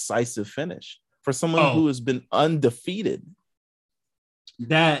a decisive finish for someone who has been undefeated.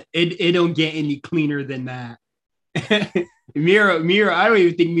 That it don't get any cleaner than that. Miro, I don't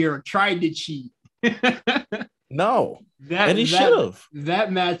even think Miro tried to cheat. No. And he should have.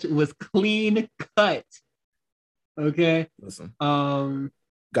 That match was clean cut. Okay. Listen.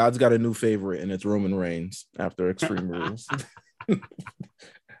 God's got a new favorite, and it's Roman Reigns after Extreme Rules.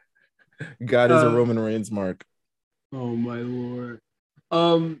 God is a Roman Reigns mark. Oh my Lord.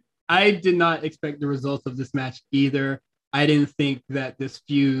 I did not expect the results of this match either. I didn't think that this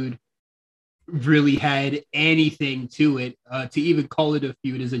feud really had anything to it. To even call it a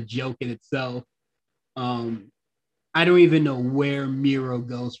feud is a joke in itself. I don't even know where Miro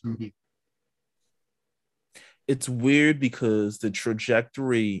goes from here. It's weird because the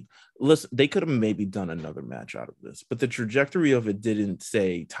trajectory, listen, they could have maybe done another match out of this, but the trajectory of it didn't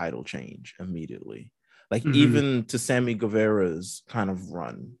say title change immediately. Like even to Sammy Guevara's kind of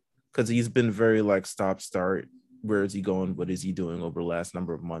run, because he's been very like stop start. Where is he going? What is he doing over the last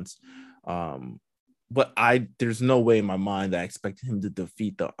number of months? But there's no way in my mind that I expected him to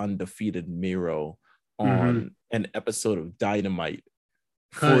defeat the undefeated Miro on an episode of Dynamite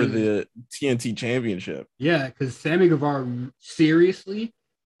for the TNT Championship. Yeah, because Sammy Guevara seriously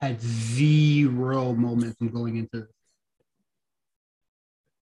had zero momentum going into this.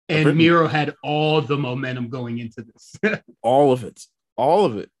 And Miro had all the momentum going into this. All of it.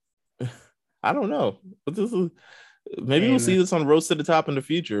 I don't know. But maybe we'll see this on Roast to the Top in the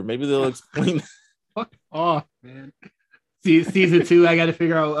future. Maybe they'll explain. Fuck off, man. See, season 2, I got to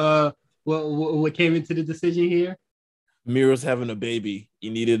figure out what came into the decision here. Miro's having a baby. He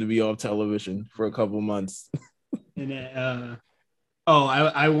needed to be off television for a couple months. And then,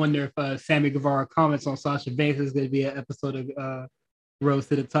 I wonder if Sammy Guevara comments on Sasha Banks is going to be an episode of Rose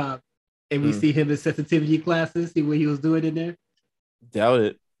to the Top, and we see him in sensitivity classes. See what he was doing in there. Doubt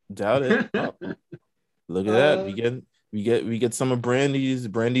it. Oh, look at that. We get some of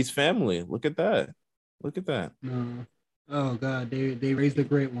Brandy's family. Look at that. No. Oh God, they raised a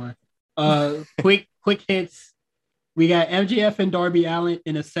great one. Quick hits. We got MJF and Darby Allin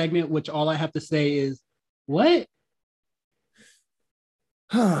in a segment, which all I have to say is, what?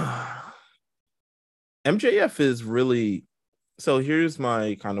 MJF is really. So here's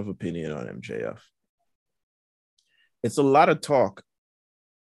my kind of opinion on MJF. It's a lot of talk,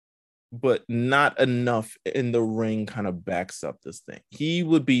 but not enough in the ring kind of backs up this thing. He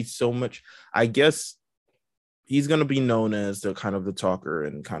would be so much, I guess he's going to be known as the kind of the talker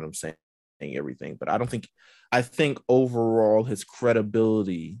and kind of saying everything, but I think overall his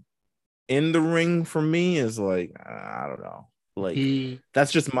credibility in the ring for me is like, I don't know. Like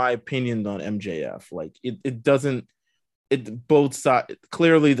that's just my opinion on MJF. Like it doesn't, both sides,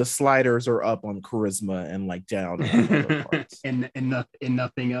 clearly the sliders are up on charisma and like down on other parts. and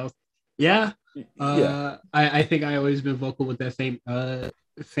nothing else. Yeah. I think I always been vocal with that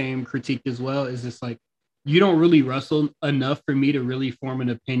same critique as well. Is just like, you don't really wrestle enough for me to really form an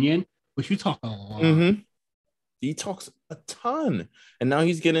opinion, but you talk a lot. He talks a ton, and now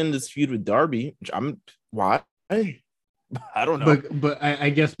he's getting in this feud with Darby, which why? I don't know. But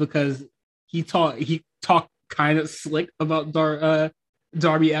I guess because he talked kind of slick about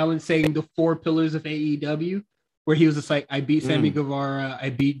Darby Allin saying the 4 pillars of AEW, where he was just like, I beat Sammy Guevara,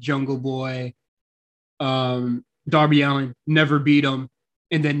 I beat Jungle Boy, Darby Allin never beat him,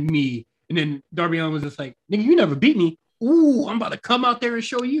 and then me. And then Darby Allin was just like, nigga, you never beat me. Ooh, I'm about to come out there and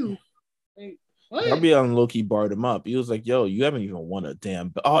show you. Like, what? Darby Allin low-key barred him up. He was like, yo, you haven't even won a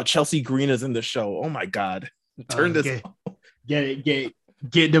damn. Oh, Chelsea Green is in the show. Oh my God. Turn this off. Get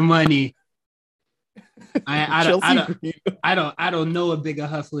the money. I don't know a bigger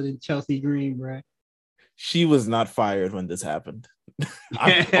hustler than Chelsea Green, bro. She was not fired when this happened.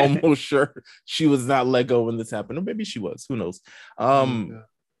 I'm almost sure she was not let go when this happened. Or maybe she was. Who knows?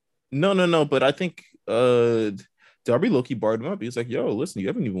 No. But I think Darby Loki barred him up. He was like, yo, listen, you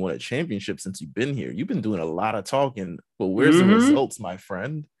haven't even won a championship since you've been here. You've been doing a lot of talking, but where's the results, my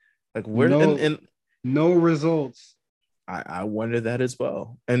friend? Like, where? No results. I wonder that as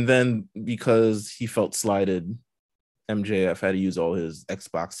well. And then because he felt slighted, MJF had to use all his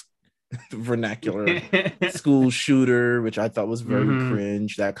Xbox vernacular school shooter, which I thought was very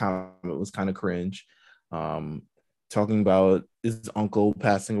cringe. That comment was kind of cringe. Talking about his uncle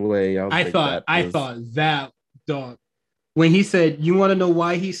passing away. I thought that dog, when he said, you want to know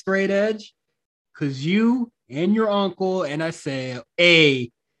why he's straight edge? Because you and your uncle, and I said,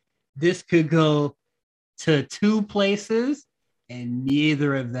 hey, this could go to 2 places and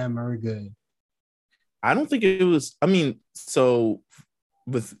neither of them are good. I don't think it was, so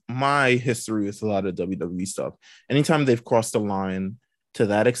with my history with a lot of WWE stuff, anytime they've crossed the line to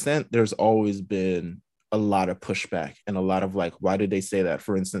that extent, there's always been a lot of pushback and a lot of like, why did they say that?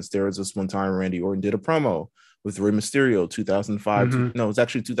 For instance, there was this one time Randy Orton did a promo with Rey Mysterio, 2005. No, it's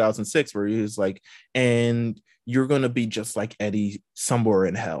actually 2006, where he was like, and you're going to be just like Eddie somewhere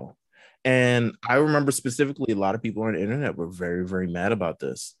in hell. And I remember specifically a lot of people on the internet were very, very mad about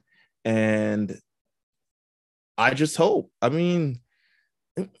this. And I just hope,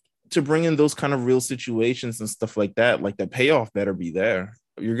 to bring in those kind of real situations and stuff like that, like the payoff better be there.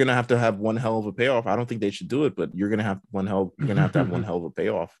 You're going to have one hell of a payoff. I don't think they should do it, but you're going to have to have one hell of a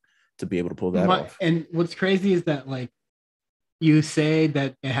payoff to be able to pull that off. And what's crazy is that, like, you say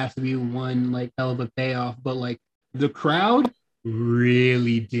that it has to be one like hell of a payoff, but like the crowd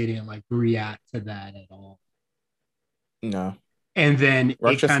really didn't like react to that at all. No, And then it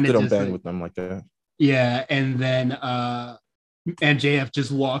Rochester kind of don't just bang like, with them like that. yeah, and then MJF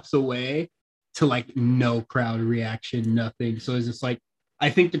just walks away to like no crowd reaction, nothing. So it's just like I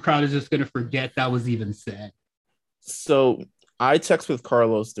think the crowd is just gonna forget that was even said. So I text with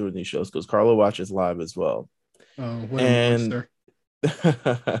Carlos during these shows because Carlo watches live as well. Oh, what a And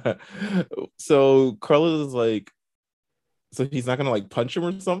monster. so Carlos is like, so he's not gonna like punch him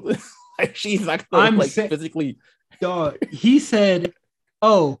or something. Like she's not gonna I'm like saying, physically. dog, he said,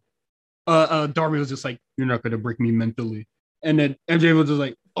 oh, Darby was just like, you're not gonna break me mentally. And then MJ was just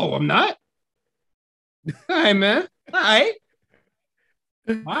like, oh, I'm not? All right, man. All right.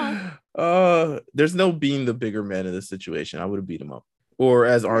 Bye. There's no being the bigger man in this situation. I would have beat him up. Or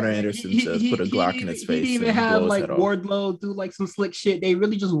as Arn Yeah, Anderson says, put a Glock in his he didn't face even and have blow his like head off. Wardlow do like some slick shit. They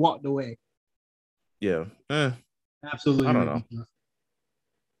really just walked away. Yeah. Absolutely I don't know.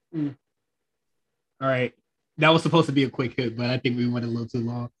 ridiculous. All right. That was supposed to be a quick hit, but I think we went a little too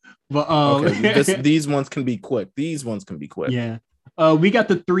long. But okay, these ones can be quick. These ones can be quick. Yeah. We got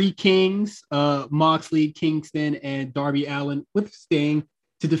the three kings, Moxley, Kingston, and Darby Allin with Sting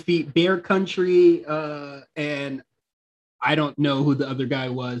to defeat Bear Country. And I don't know who the other guy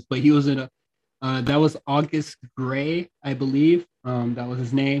was, but he was in a that was August Gray, I believe. That was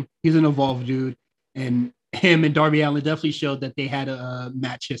his name. He's an evolved dude. And him and Darby Allin definitely showed that they had a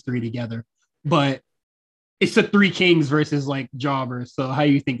match history together. But it's the three kings versus like jobbers. So how do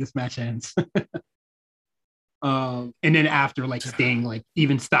you think this match ends? And then after like Sting, like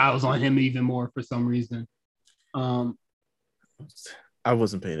even Styles on him even more for some reason. I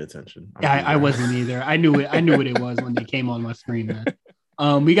wasn't paying attention. I wasn't either. I knew it. I knew what it was when they came on my screen, man.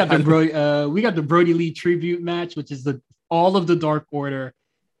 We got the Brody Lee tribute match, which is all of the Dark Order.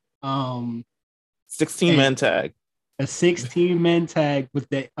 16-man tag. A 16-man tag with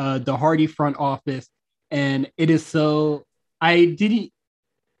the Hardy front office. And it is so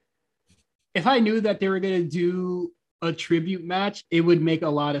if I knew that they were gonna do a tribute match, it would make a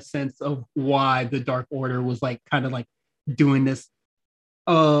lot of sense of why the Dark Order was like kind of like doing this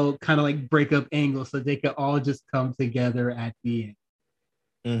kind of like breakup angle so they could all just come together at the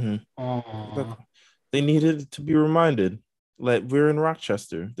end. Mm-hmm. They needed to be reminded, like, we're in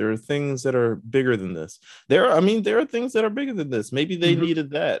Rochester. There are things that are bigger than this. There are things that are bigger than this. Maybe they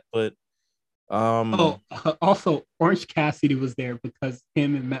needed that, but also Orange Cassidy was there because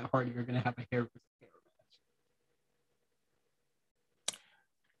him and Matt Hardy are gonna have a hair match.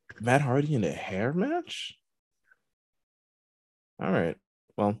 Matt Hardy in a hair match? All right.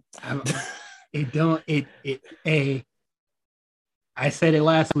 Well, I said it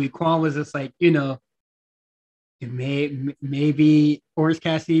last week. Quan was just like, maybe Orange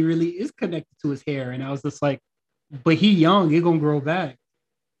Cassidy really is connected to his hair, and I was just like, but he young, it gonna grow back.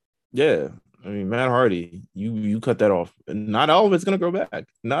 Yeah, I mean, Matt Hardy, you cut that off, and not all of it's gonna grow back.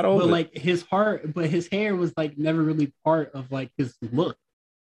 Not all. But of it. like his hair was like never really part of like his look.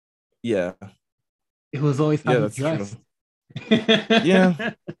 Yeah, it was always how he dressed.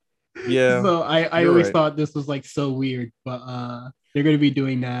 Yeah. So I always thought this was like so weird, but they're gonna be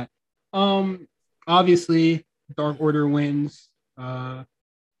doing that. Obviously Dark Order wins. Yeah,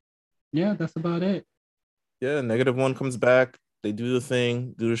 that's about it. Yeah, -1 comes back. They do the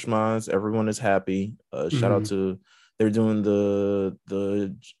thing, do the schmaz. Everyone is happy. Shout out to they're doing the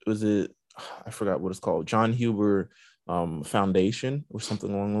was it I forgot what it's called, John Huber Foundation or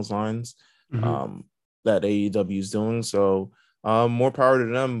something along those lines. That AEW is doing. So more power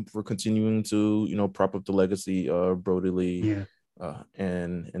to them for continuing to prop up the legacy of Brody Lee,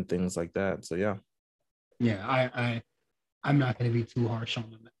 and things like that. So yeah. I'm not gonna be too harsh on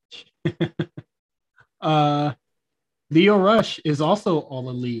the match. Leo Rush is also all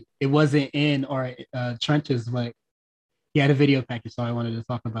elite. It wasn't in our trenches, but he had a video package, so I wanted to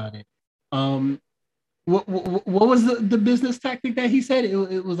talk about it. What was the business tactic that he said?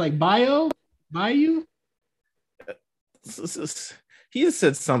 It was like Bayou. He has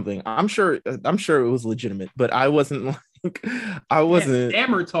said something. I'm sure it was legitimate, but I wasn't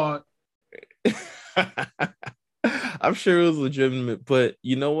Hammer talk. I'm sure it was legitimate, but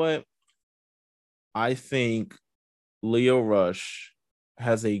you know what? I think Leo Rush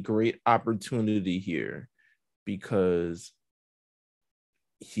has a great opportunity here because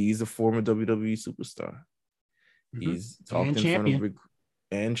he's a former WWE superstar. He's talked in front of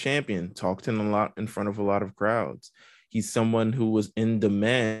and champion, talked in front of a lot of crowds. He's someone who was in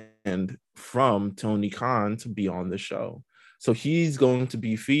demand from Tony Khan to be on the show. So he's going to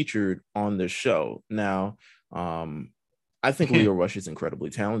be featured on the show. Now, I think Leo Rush is incredibly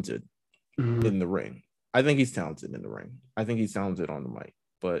talented in the ring. I think he's talented in the ring. I think he's talented on the mic.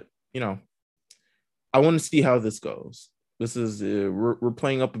 But, I want to see how this goes. This is we're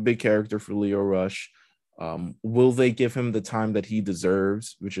playing up a big character for Leo Rush. Will they give him the time that he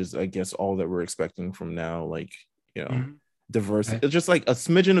deserves, which is, I guess, all that we're expecting from now? Like, diversity. It's just like a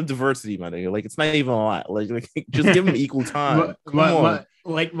smidgen of diversity, my nigga. Like, it's not even a lot. Like just give him equal time. Come on.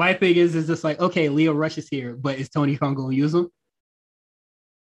 My thing is just like, okay, Leo Rush is here, but is Tony Khan going to use him?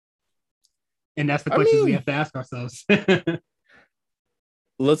 And that's the questions we have to ask ourselves.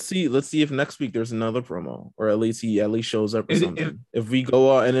 Let's see if next week there's another promo, or at least he shows up or something. If we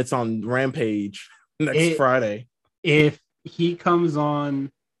go out and it's on Rampage next Friday. If he comes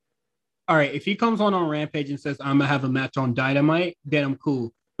on, all right, if he comes on Rampage and says, I'm gonna have a match on Dynamite, then I'm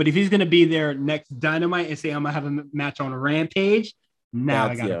cool. But if he's gonna be there next Dynamite and say, I'm gonna have a match on a Rampage, now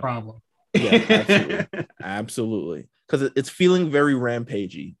I got a problem. Yeah, absolutely. Because it's feeling very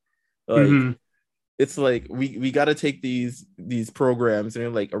rampagey. Like, it's like we got to take these programs and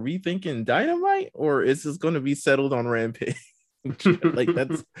they're like, are we thinking Dynamite or is this going to be settled on Rampage? Like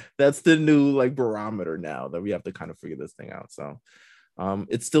that's the new like barometer now that we have to kind of figure this thing out. So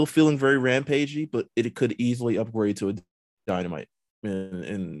it's still feeling very rampagey, but it could easily upgrade to a Dynamite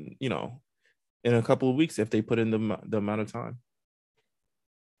in a couple of weeks if they put in the amount of time.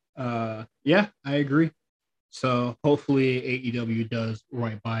 Yeah, I agree. So hopefully AEW does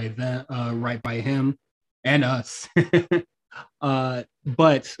right by them, right by him and us.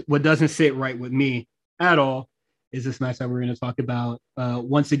 But what doesn't sit right with me at all is this match that we're going to talk about.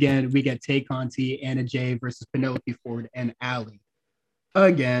 Once again, we get Tay Conti, Anna Jay versus Penelope Ford and Allie.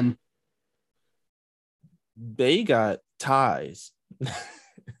 Again, they got ties.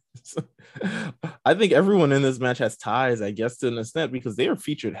 I think everyone in this match has ties, I guess, to an extent, because they are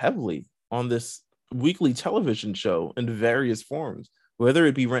featured heavily on this weekly television show in various forms. Whether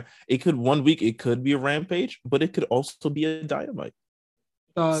it be one week it could be a Rampage, but it could also be a Dynamite.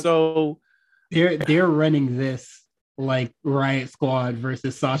 So they're running this like Riot Squad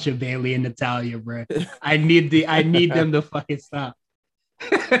versus Sasha Bailey and Natalya, bro. I need them to fucking stop.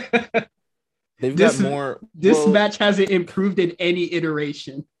 Got more. This match hasn't improved in any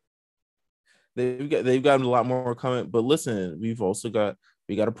iteration. They've gotten a lot more coming. But listen, we got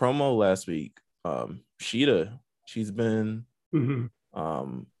a promo last week. Sheeta, she's been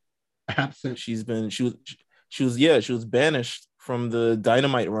absent. She was banished from the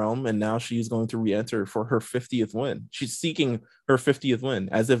Dynamite realm, and now she's going to re-enter for her 50th win. She's seeking her 50th win,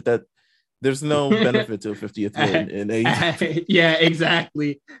 as if that there's no benefit to a 50th win in AEW. Yeah,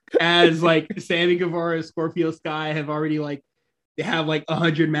 exactly. As like Sammy Guevara and Scorpio Sky have already they have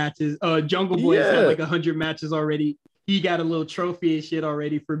 100 matches. Jungle Boy has had 100 matches already. He got a little trophy and shit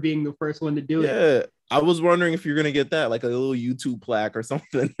already for being the first one to do it. Yeah, I was wondering if you're gonna get that, like a little YouTube plaque or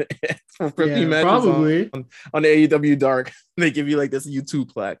something for 50 matches probably on AEW Dark. They give you like this YouTube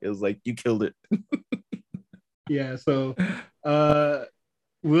plaque. It was like you killed it. Yeah, so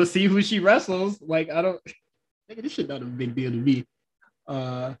we'll see who she wrestles. Like, I don't think this shit not a big deal to me.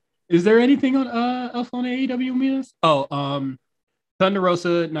 Is there anything else on AEW news? Thunder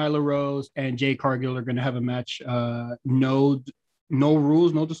Rosa, Nyla Rose, and Jade Cargill are going to have a match. No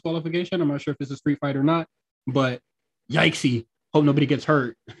rules, no disqualification. I'm not sure if it's a street fight or not, but yikesy. Hope nobody gets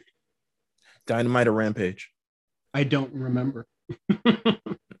hurt. Dynamite or Rampage? I don't remember.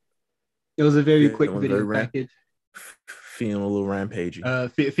 It was a very quick video package. Feeling a little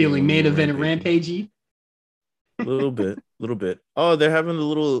rampagey. Feeling main event rampagey. A little bit. Oh, they're having a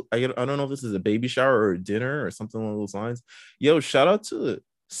little. I don't know if this is a baby shower or a dinner or something along those lines. Yo, shout out to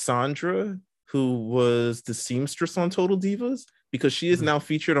Sandra, who was the seamstress on Total Divas, because she is now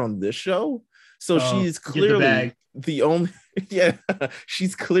featured on this show. So she's clearly the only. Yeah,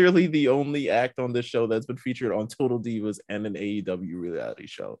 she's clearly the only act on this show that's been featured on Total Divas and an AEW reality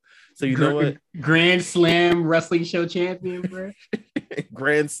show. So you know what? Grand Slam wrestling show champion, bro.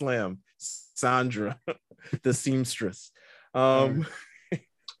 Grand Slam, Sandra, the seamstress. But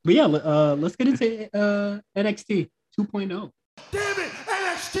yeah, let's get into NXT 2.0. Damn it,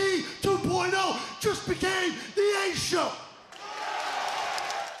 NXT 2.0 just became the A show.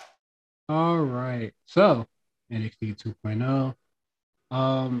 All right, so NXT 2.0.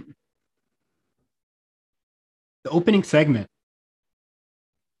 The opening segment,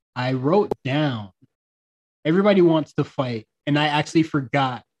 I wrote down, everybody wants to fight, and I actually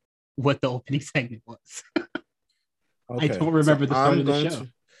forgot what the opening segment was. Okay, I don't remember the start of the show.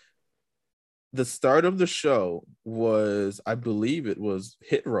 The start of the show was, I believe it was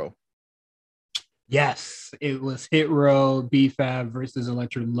Hit Row. Yes, it was Hit Row, B-Fab versus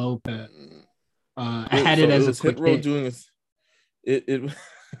Electra Lopez. I had it as a quick Hit Row doing it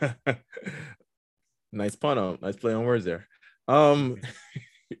Nice pun on. Nice play on words there. No.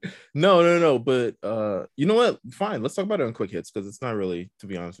 But you know what? Fine. Let's talk about it on quick hits because it's not really, to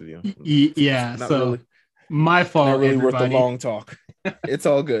be honest with you, Yeah. not So really, my fault. not really everybody. worth the long talk. It's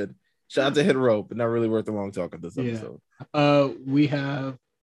all good. Shout out to Hit Row, but not really worth the long talk of this episode. We have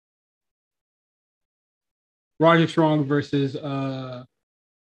Roger Strong versus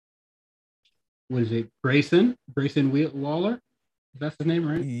what is it? Grayson Waller. That's his name,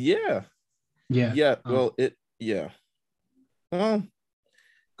 right? Yeah. Yeah. Well, Well,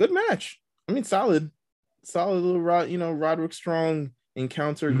 good match. I mean, solid little Roderick Strong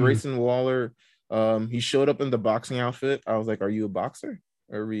encounter. Grayson Waller. He showed up in the boxing outfit. I was like, "Are you a boxer?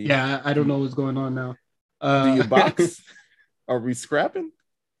 Are we?" Yeah, I don't know what's going on now. Do you box? Are we scrapping?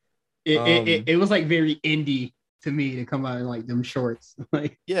 It was like very indie to me to come out in like them shorts.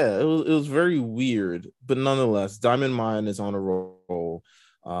 Like, yeah, it was very weird, but nonetheless, Diamond Mine is on a roll.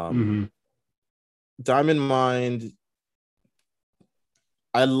 Diamond Mine,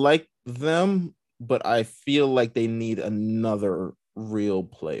 I like them, but I feel like they need another real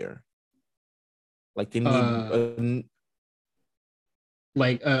player. Like they need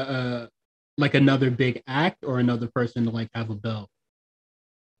like another big act or another person to like have a belt.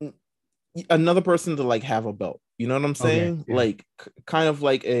 Another person to like have a belt. You know what I'm saying? Okay, yeah. Like kind of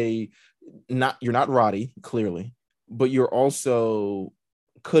like you're not Roddy, clearly, but you're also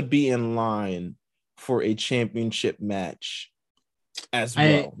could be in line for a championship match as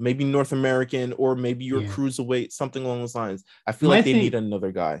well. Maybe North American or maybe your cruiserweight, something along those lines. I feel like they need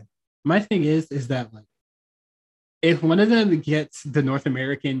another guy. My thing is that like if one of them gets the North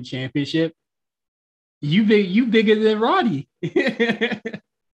American championship, you bigger than Roddy.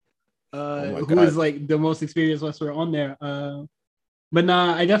 Who is like the most experienced wrestler on there. But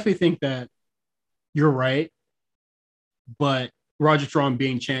nah, I definitely think that you're right. But Roger Strong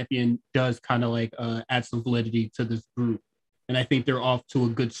being champion does kind of like add some validity to this group. And I think they're off to a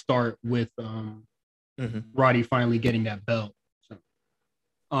good start with Roddy finally getting that belt. So,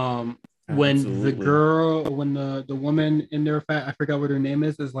 when the woman in their I forgot what her name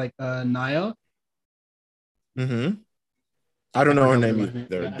is like Nia. I don't know her name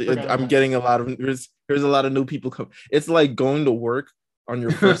either. I'm getting a lot of there's a lot of new people come. It's like going to work on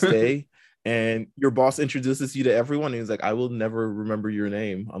your first day and your boss introduces you to everyone and he's like, I will never remember your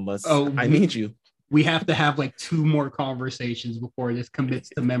name unless I need you. We have to have like 2 more conversations before this commits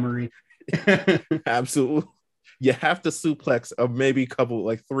to memory. Absolutely. You have to suplex maybe a couple,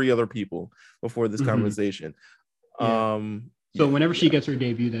 like 3 other people before this conversation. So whenever she gets her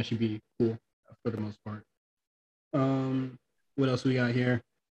debut, that should be cool for the most part. What else we got here?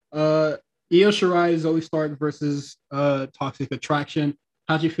 Io Shirai, Zoe Stark versus Toxic Attraction.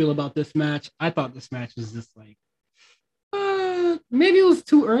 How'd you feel about this match? I thought this match was just like maybe it was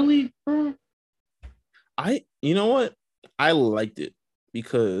too early. You know what? I liked it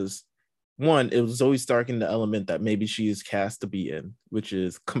because one, it was Zoe Stark in the element that maybe she is cast to be in, which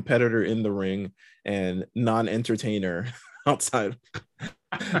is competitor in the ring and non-entertainer outside.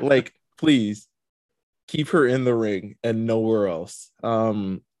 Like, please keep her in the ring and nowhere else.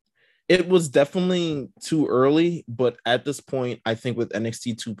 It was definitely too early, but at this point, I think with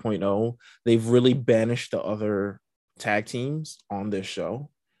NXT 2.0, they've really banished the other tag teams on this show.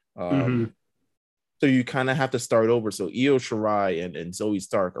 So you kind of have to start over. So Io Shirai and Zoe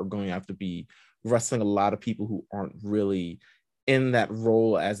Stark are going to have to be wrestling a lot of people who aren't really in that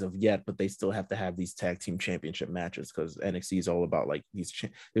role as of yet, but they still have to have these tag team championship matches because NXT is all about like these.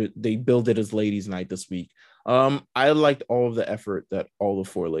 They build it as ladies' night this week. I liked all of the effort that all the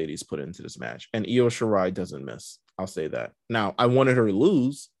 4 ladies put into this match, and Io Shirai doesn't miss. I'll say that. Now I wanted her to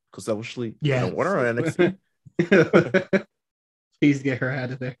lose because obviously I don't want her on NXT. Please get her out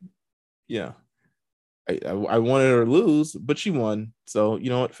of there. Yeah. I wanted her to lose, but she won. So you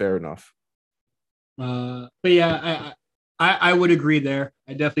know what? Fair enough. But yeah, I would agree there.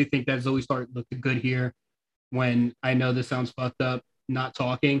 I definitely think that Zoe Stark looked good here. When I know this sounds fucked up, not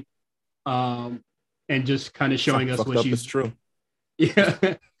talking, and just kind of showing us what she's true.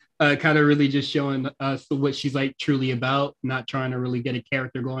 Yeah, kind of really just showing us what she's like truly about. Not trying to really get a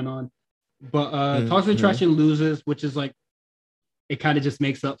character going on. But Toxic Attraction loses, which is like. It kind of just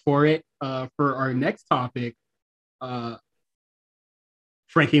makes up for it. For our next topic,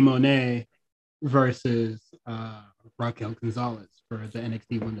 Frankie Monet versus Raquel Gonzalez for the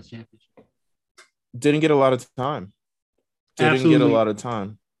NXT Women's Championship. Didn't get a lot of time.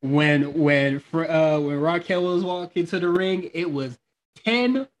 When Raquel was walking to the ring, it was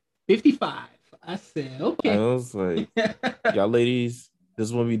 10:55. I said, okay. I was like, y'all ladies, this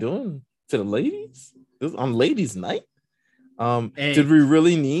is what we doing to the ladies? This on ladies' night? Hey. Did we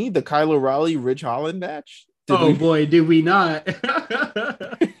really need the Kyle O'Reilly Ridge Holland match? Boy, did we not?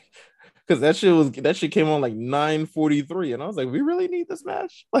 Because that shit came on like 9:43, and I was like, we really need this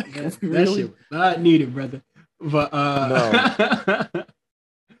match? Like, that we really shit was not needed, brother. But no.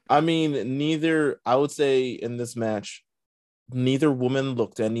 I mean, neither. I would say in this match, neither woman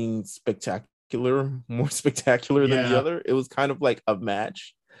looked any more spectacular than the other. It was kind of like a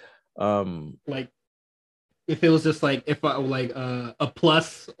match. Like if it was just like if I like a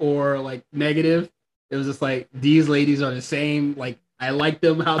plus or like negative, it was just like these ladies are the same. Like I like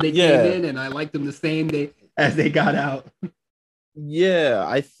them how they came in, and I like them the same as they got out. Yeah,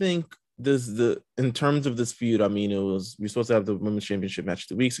 I think in terms of this feud, I mean, we're supposed to have the women's championship match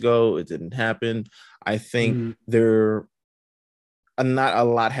 2 weeks ago. It didn't happen. I think not a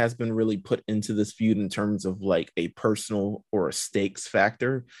lot has been really put into this feud in terms of like a personal or a stakes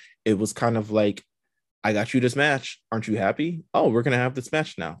factor. It was kind of like, I got you this match. Aren't you happy? Oh, we're gonna have this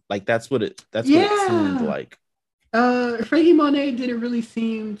match now. Like what it seemed like. Frankie Monet didn't really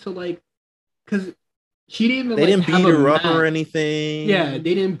seem to like, because she didn't even they didn't beat her up or anything. Yeah,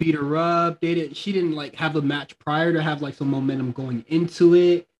 they didn't beat her up. She didn't like have a match prior to have like some momentum going into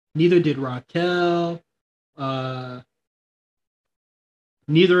it. Neither did Raquel.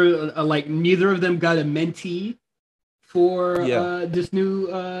 Neither of them got a mentee for this new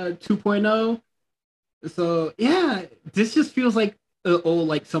 2.0. So yeah, this just feels like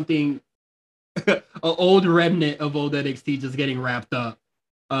something an old remnant of old NXT just getting wrapped up.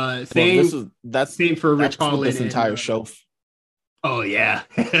 Same for Rich Holland. This entire show. Oh yeah.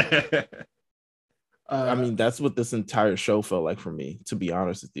 I mean, that's what this entire show felt like for me, to be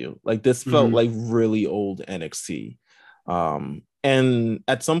honest with you. Like this felt like really old NXT. And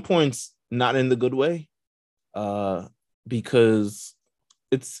at some points, not in the good way. Because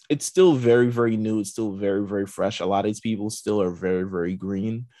it's still very, very new. It's still very, very fresh. A lot of these people still are very, very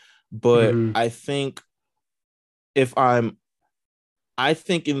green. But I think I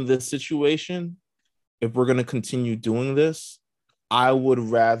think in this situation, if we're going to continue doing this, I would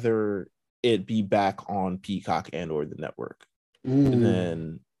rather it be back on Peacock and or the network.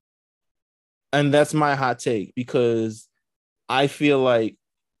 And that's my hot take, because I feel like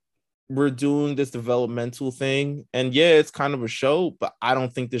we're doing this developmental thing, and yeah, it's kind of a show, but I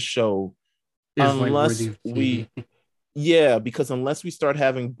don't think this show, unless because unless we start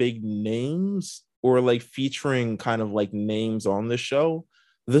having big names or like featuring kind of like names on the show,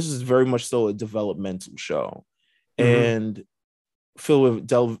 this is very much so a developmental show and filled with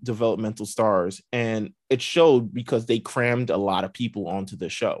developmental stars. And it showed because they crammed a lot of people onto the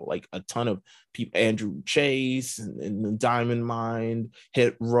show, like a ton of people, Andrew Chase and Diamond Mine,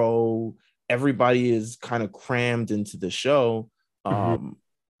 Hit Row, everybody is kind of crammed into the show.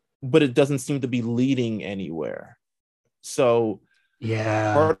 But it doesn't seem to be leading anywhere. So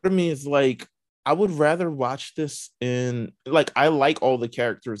part of me is like, I would rather watch this in, like, I like all the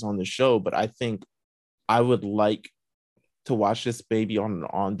characters on the show, but I think I would like to watch this maybe on an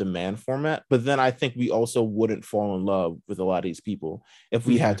on-demand format. But then I think we also wouldn't fall in love with a lot of these people if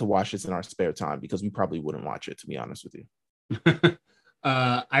we had to watch this in our spare time, because we probably wouldn't watch it, to be honest with you.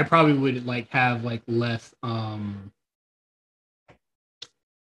 I probably would like have like less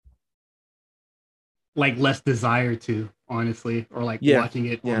desire to, honestly, or like watching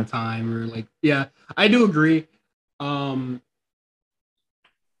it on time, or like I do agree.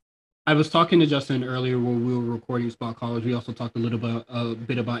 I was talking to Justin earlier when we were recording Spot College. We also talked a bit about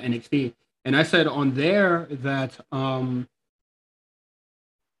NXT, and I said on there that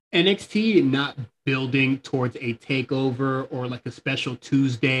NXT not building towards a takeover or like a special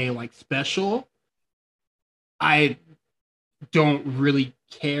Tuesday like special. I don't really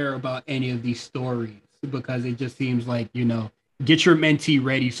care about any of these stories, because it just seems like, get your mentee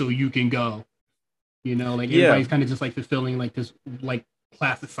ready so you can go. Everybody's kind of just like fulfilling like this like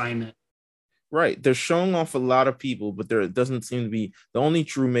class assignment. Right. They're showing off a lot of people, but there doesn't seem to be, the only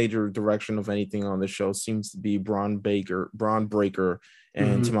true major direction of anything on the show seems to be Braun Breaker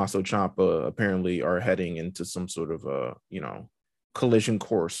and Tommaso Ciampa apparently are heading into some sort of collision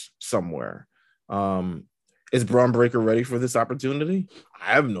course somewhere. Is Braun Breaker ready for this opportunity?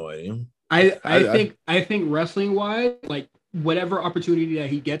 I have no idea. I think wrestling wise, like whatever opportunity that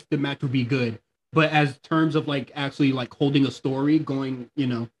he gets, the match would be good. But as terms of like actually like holding a story going,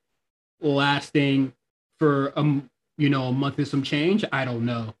 lasting for a month and some change, I don't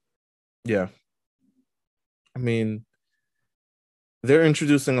know. Yeah. I mean, they're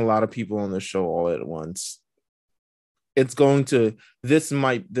introducing a lot of people on the show all at once. It's going to, this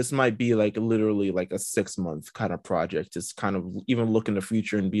might be like literally like a 6-month kind of project. It's kind of even look in the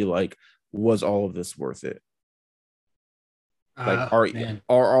future and be like, was all of this worth it? Like, are Man.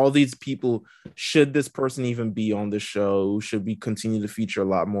 all these people? Should this person even be on the show? Should we continue to feature a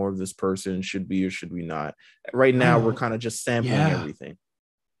lot more of this person? Should we or should we not? Right now, we're kind of just sampling everything.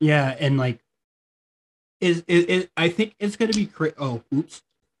 Yeah, and like, is I think it's gonna be oh, oops,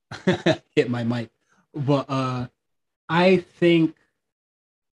 hit my mic. But I think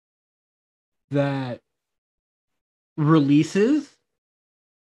that releases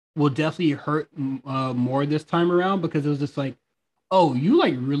will definitely hurt more this time around because it was just like, oh, you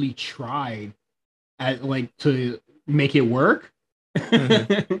like really tried at like to make it work.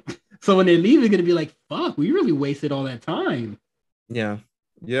 Mm-hmm. So when they leave, it's gonna be like, fuck, we really wasted all that time. Yeah.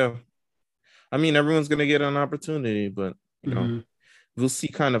 I mean, everyone's gonna get an opportunity, but you know, we'll see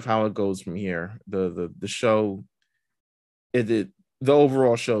kind of how it goes from here. The show, the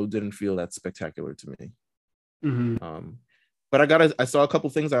overall show didn't feel that spectacular to me. But I saw a couple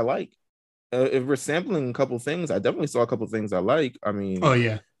things I like. If we're sampling a couple things, I definitely saw a couple things I like. I mean, oh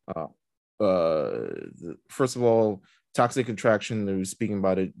yeah. First of all, Toxic Attraction, they were speaking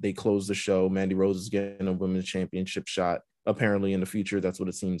about it. They closed the show. Mandy Rose is getting a women's championship shot. Apparently, in the future, that's what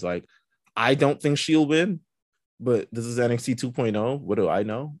it seems like. I don't think she'll win, but this is NXT 2.0. What do I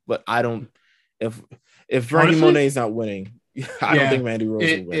know? But I don't. If Frankie Monet is not winning, I don't think Mandy Rose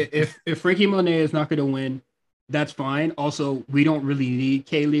will win. If Frankie Monet is not going to win, that's fine. Also, we don't really need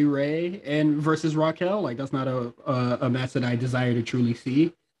Kaylee Ray and versus Raquel. Like that's not a match that I desire to truly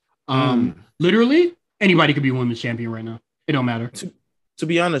see. Literally, anybody could be women's champion right now. It don't matter. To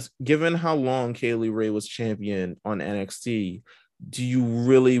be honest, given how long Kaylee Ray was champion on NXT, do you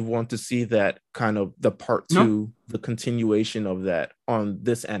really want to see that kind of the part two, the continuation of that on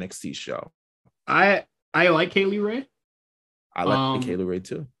this NXT show? I like Kaylee Ray. I like Kaylee Ray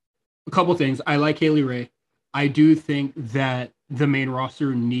too. A couple things. I like Kaylee Ray. I do think that the main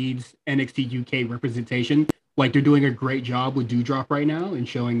roster needs NXT UK representation. Like they're doing a great job with Doudrop right now and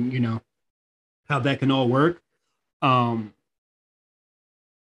showing, you know, how that can all work. Kaylee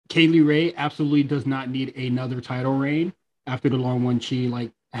Ray absolutely does not need another title reign after the long one she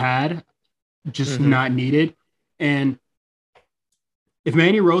like had. Just not needed. And if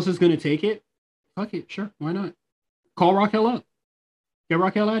Mandy Rose is going to take it, fuck it, sure, why not? Call Raquel up. Get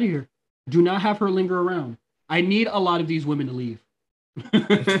Raquel out of here. Do not have her linger around. I need a lot of these women to leave.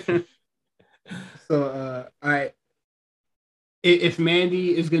 So, if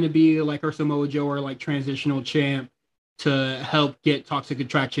Mandy is going to be like her Samoa Joe or like transitional champ to help get Toxic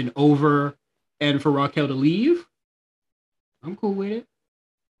Attraction over and for Raquel to leave, I'm cool with it.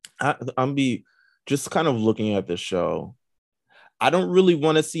 I'm just kind of looking at this show. I don't really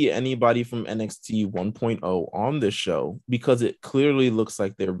want to see anybody from NXT 1.0 on this show because it clearly looks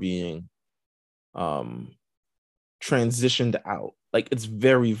like they're being transitioned out. Like it's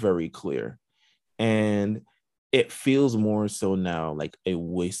very, very clear. And it feels more so now like a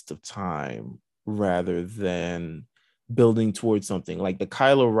waste of time rather than building towards something like the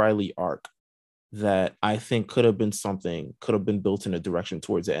Kyle O'Reilly arc that I think could have been built in a direction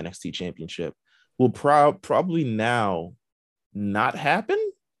towards the NXT championship will probably now not happen.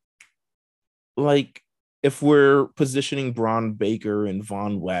 Like if we're positioning Braun Baker and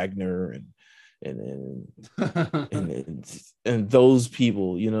Von Wagner and those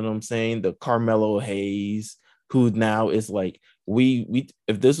people, you know what I'm saying? The Carmelo Hayes, who now is like, we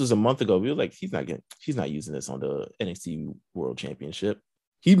if this was a month ago, we were like, he's not using this on the NXT World Championship.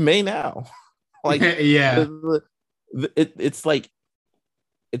 He may now. Like, yeah, it's like,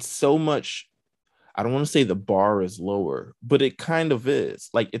 it's so much. I don't want to say the bar is lower, but it kind of is.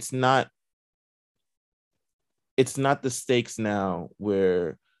 Like, it's not the stakes now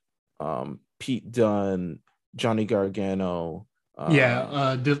where Pete Dunne, Johnny Gargano.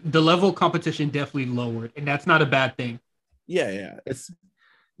 The level of competition definitely lowered, and that's not a bad thing. Yeah. It's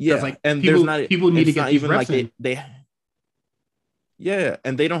like, and people, there's not people need to get even reps like they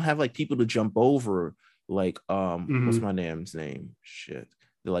and they don't have like people to jump over. Like what's my name's name? Shit.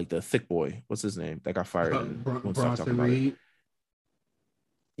 Like the thick boy, what's his name? That got fired and won't stop talking about it.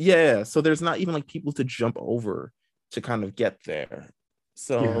 Yeah, so there's not even like people to jump over to kind of get there.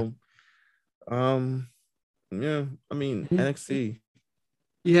 So, I mean, NXT.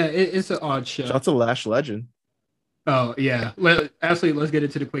 Yeah, it's an odd show. Shout out to Lash Legend. Oh yeah, let's get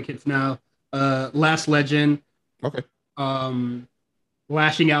into the quick hits now. Last Legend. Okay.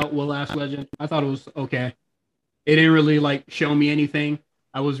 Lashing out with Last Legend. I thought it was okay. It didn't really like show me anything.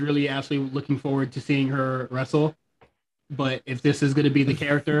 I was really actually looking forward to seeing her wrestle. But if this is going to be the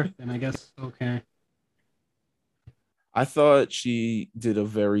character, then I guess okay. I thought she did a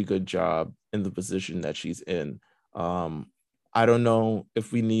very good job in the position that she's in. I don't know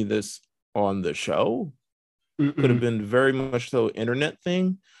if we need this on the show, Could have been very much so internet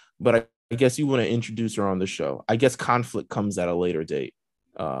thing, but I guess you want to introduce her on the show. I guess conflict comes at a later date.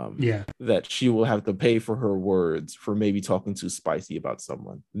 Yeah. That she will have to pay for her words for maybe talking too spicy about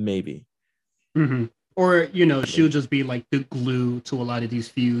someone. Maybe. Or, she'll just be like the glue to a lot of these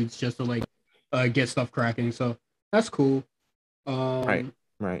feuds just to like get stuff cracking. So that's cool. Right.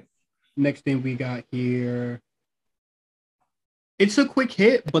 Next thing we got here. It's a quick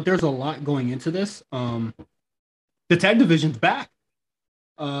hit, but there's a lot going into this. The tag division's back.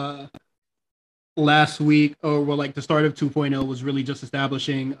 Last week, or well, like the start of 2.0 was really just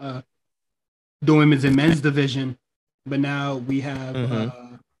establishing the women's and men's division, but now we have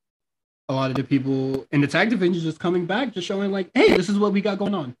a lot of the people in the tag division just coming back, just showing like, hey, this is what we got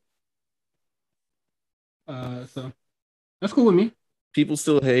going on. So that's cool with me. People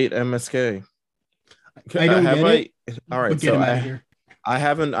still hate MSK. I don't get it. All right, so I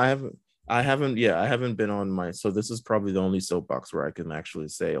haven't been on my, so this is probably the only soapbox where I can actually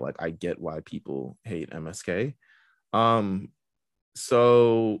say like I get why people hate MSK.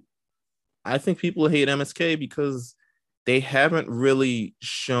 So I think people hate MSK because they haven't really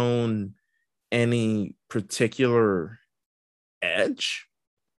shown any particular edge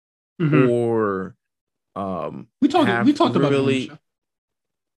or we talked about it on the show.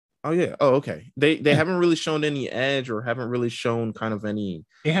 Oh yeah. Oh, okay. They haven't really shown any edge or haven't really shown kind of any.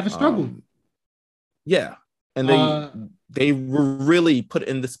 They haven't struggled. Yeah, and they were really put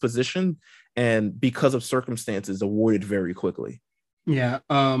in this position, and because of circumstances, avoided very quickly. Yeah.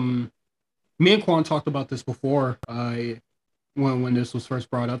 Me and Quan talked about this before. When this was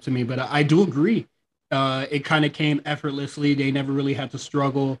first brought up to me, but I do agree. It kind of came effortlessly. They never really had to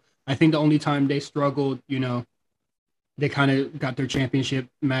struggle. I think the only time they struggled, they kind of got their championship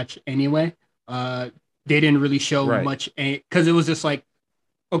match anyway. They didn't really show much because it was just like,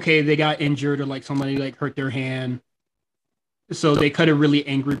 okay, they got injured or like somebody like hurt their hand. So they cut a really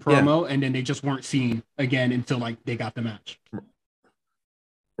angry promo and then they just weren't seen again until like they got the match.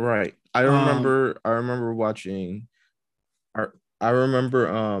 Right. I remember watching. I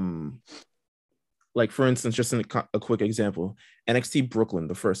remember like for instance, just a quick example, NXT Brooklyn,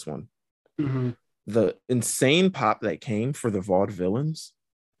 the first one. The insane pop that came for the Vaudevillains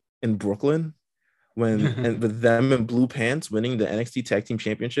in Brooklyn and with them in blue pants winning the NXT Tag Team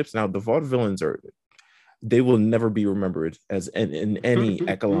Championships. Now the Vaudevillains they will never be remembered as in any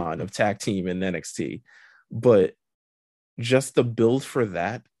echelon of tag team in NXT, but just the build for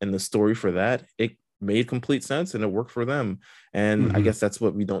that and the story for that, it made complete sense and it worked for them. And I guess that's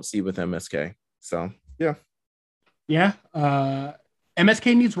what we don't see with MSK. So yeah.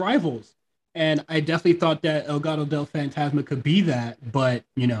 MSK needs rivals. And I definitely thought that El Gato del Fantasma could be that, but,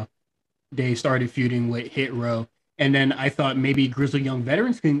 they started feuding with Hit Row. And then I thought maybe Grizzly Young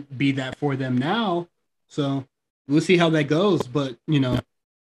Veterans can be that for them now. So we'll see how that goes. But,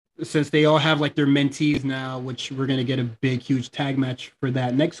 since they all have like their mentees now, which we're going to get a big, huge tag match for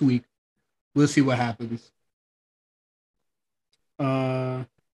that next week, we'll see what happens.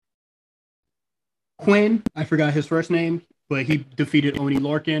 Quinn, I forgot his first name, but he defeated Oni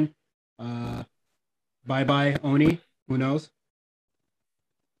Lorcan. Bye Oni. Who knows?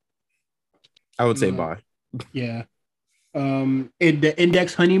 I would say bye. Yeah. In the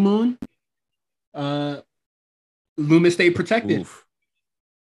Index Honeymoon, Loomis stayed protected. Oof.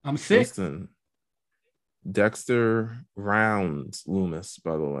 I'm sick. Listen, Dexter rounds Loomis,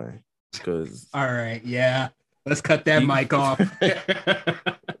 by the way. Because all right, yeah. Let's cut that mic off.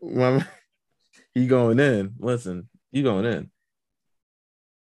 He going in. Listen, you going in.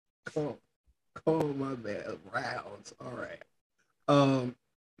 Cool, my man. Rounds. All right.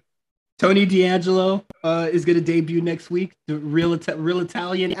 Tony D'Angelo is going to debut next week. The Real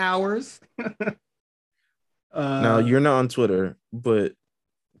Italian Hours. Now, you're not on Twitter, but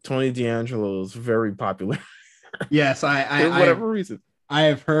Tony D'Angelo is very popular. Yes, for whatever reason. I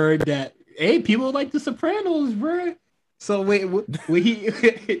have heard that. Hey, people like The Sopranos, bro. So wait, when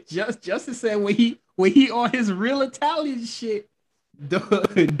he Justice said when he on his Real Italian shit,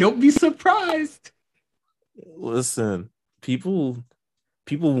 don't be surprised. Listen, people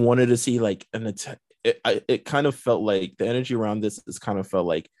wanted to see like it kind of felt like the energy around this is kind of felt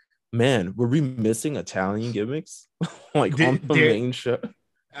like, man, were we missing Italian gimmicks like on the main show?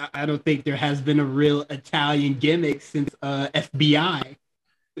 I don't think there has been a real Italian gimmick since FBI.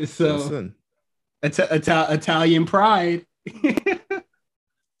 So listen, Italian pride.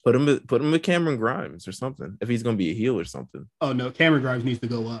 Put him with Cameron Grimes or something if he's gonna be a heel or something. Oh no, Cameron Grimes needs to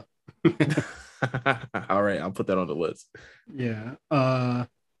go up. All right, I'll put that on the list. Yeah. And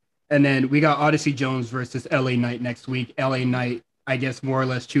then we got Odyssey Jones versus LA Knight next week. LA Knight, I guess, more or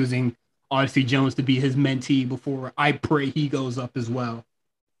less choosing Odyssey Jones to be his mentee before I pray he goes up as well.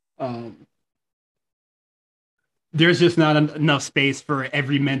 There's just not enough space for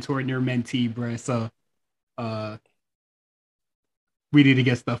every mentor and their mentee, bro. So we need to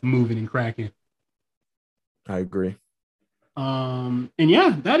get stuff moving and cracking. I agree. And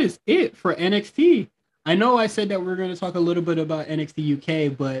yeah, that is it for NXT. I know I said that we are going to talk a little bit about NXT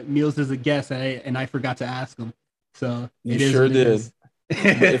UK, but Meals is a guest, and I forgot to ask him. So you sure did.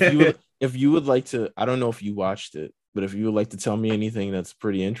 If you would like to, I don't know if you watched it, but if you would like to tell me anything that's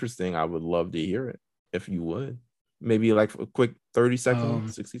pretty interesting, I would love to hear it. If you would, maybe like a quick 30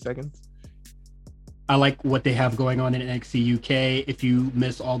 seconds, 60 seconds. I like what they have going on in NXT UK. If you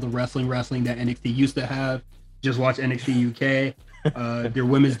miss all the wrestling that NXT used to have, just watch NXT UK. Their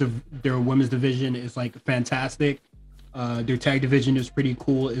women's division is like fantastic. Their tag division is pretty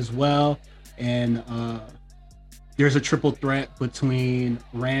cool as well. And there's a triple threat between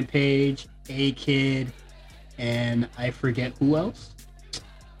Rampage, A-Kid, and I forget who else.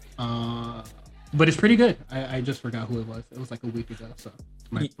 But it's pretty good. I just forgot who it was. It was like a week ago. So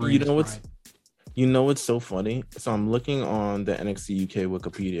my brain you know what's so funny? So I'm looking on the NXT UK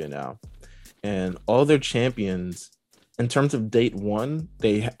Wikipedia now, and all their champions, in terms of date one,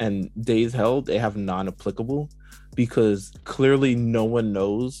 and days held, they have non-applicable because clearly no one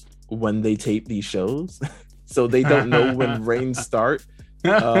knows when they tape these shows. So they don't know when reigns start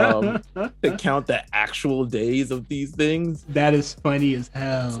to count the actual days of these things. That is funny as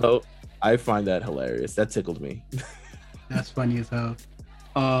hell. So I find that hilarious. That tickled me. That's funny as hell.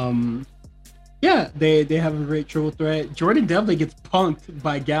 Yeah, they have a great triple threat. Jordan Devlin gets punked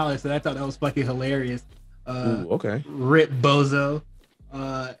by Gallus, and I thought that was fucking hilarious. Ooh, okay. Rip Bozo.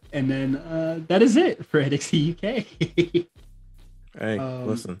 And then that is it for NXT UK. Hey,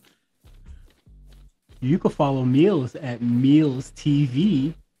 listen. You can follow Meals at Meals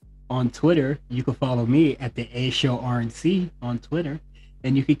TV on Twitter. You can follow me at the A Show RNC on Twitter.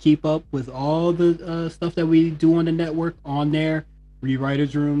 And you can keep up with all the stuff that we do on the network on there.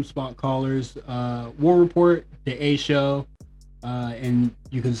 Rewriters Room, Spot Callers, War Report, the A Show. And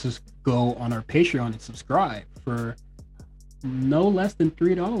you can just go on our Patreon and subscribe for no less than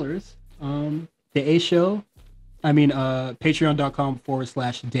 $3. The A Show.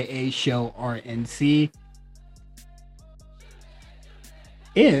 Patreon.com/The A Show RNC.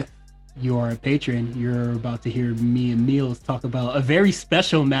 If you are a patron, you're about to hear me and Meals talk about a very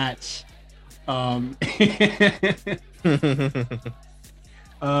special match. I'm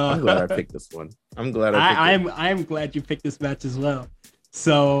glad I picked this one. I'm glad you picked this match as well.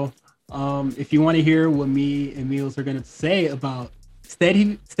 So, if you want to hear what me and Meals are gonna say about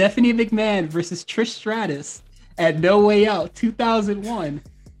Stephanie McMahon versus Trish Stratus at No Way Out 2001,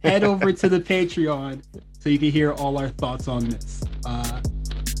 head over to the Patreon so you can hear all our thoughts on this.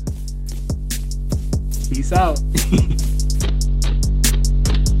 Peace out.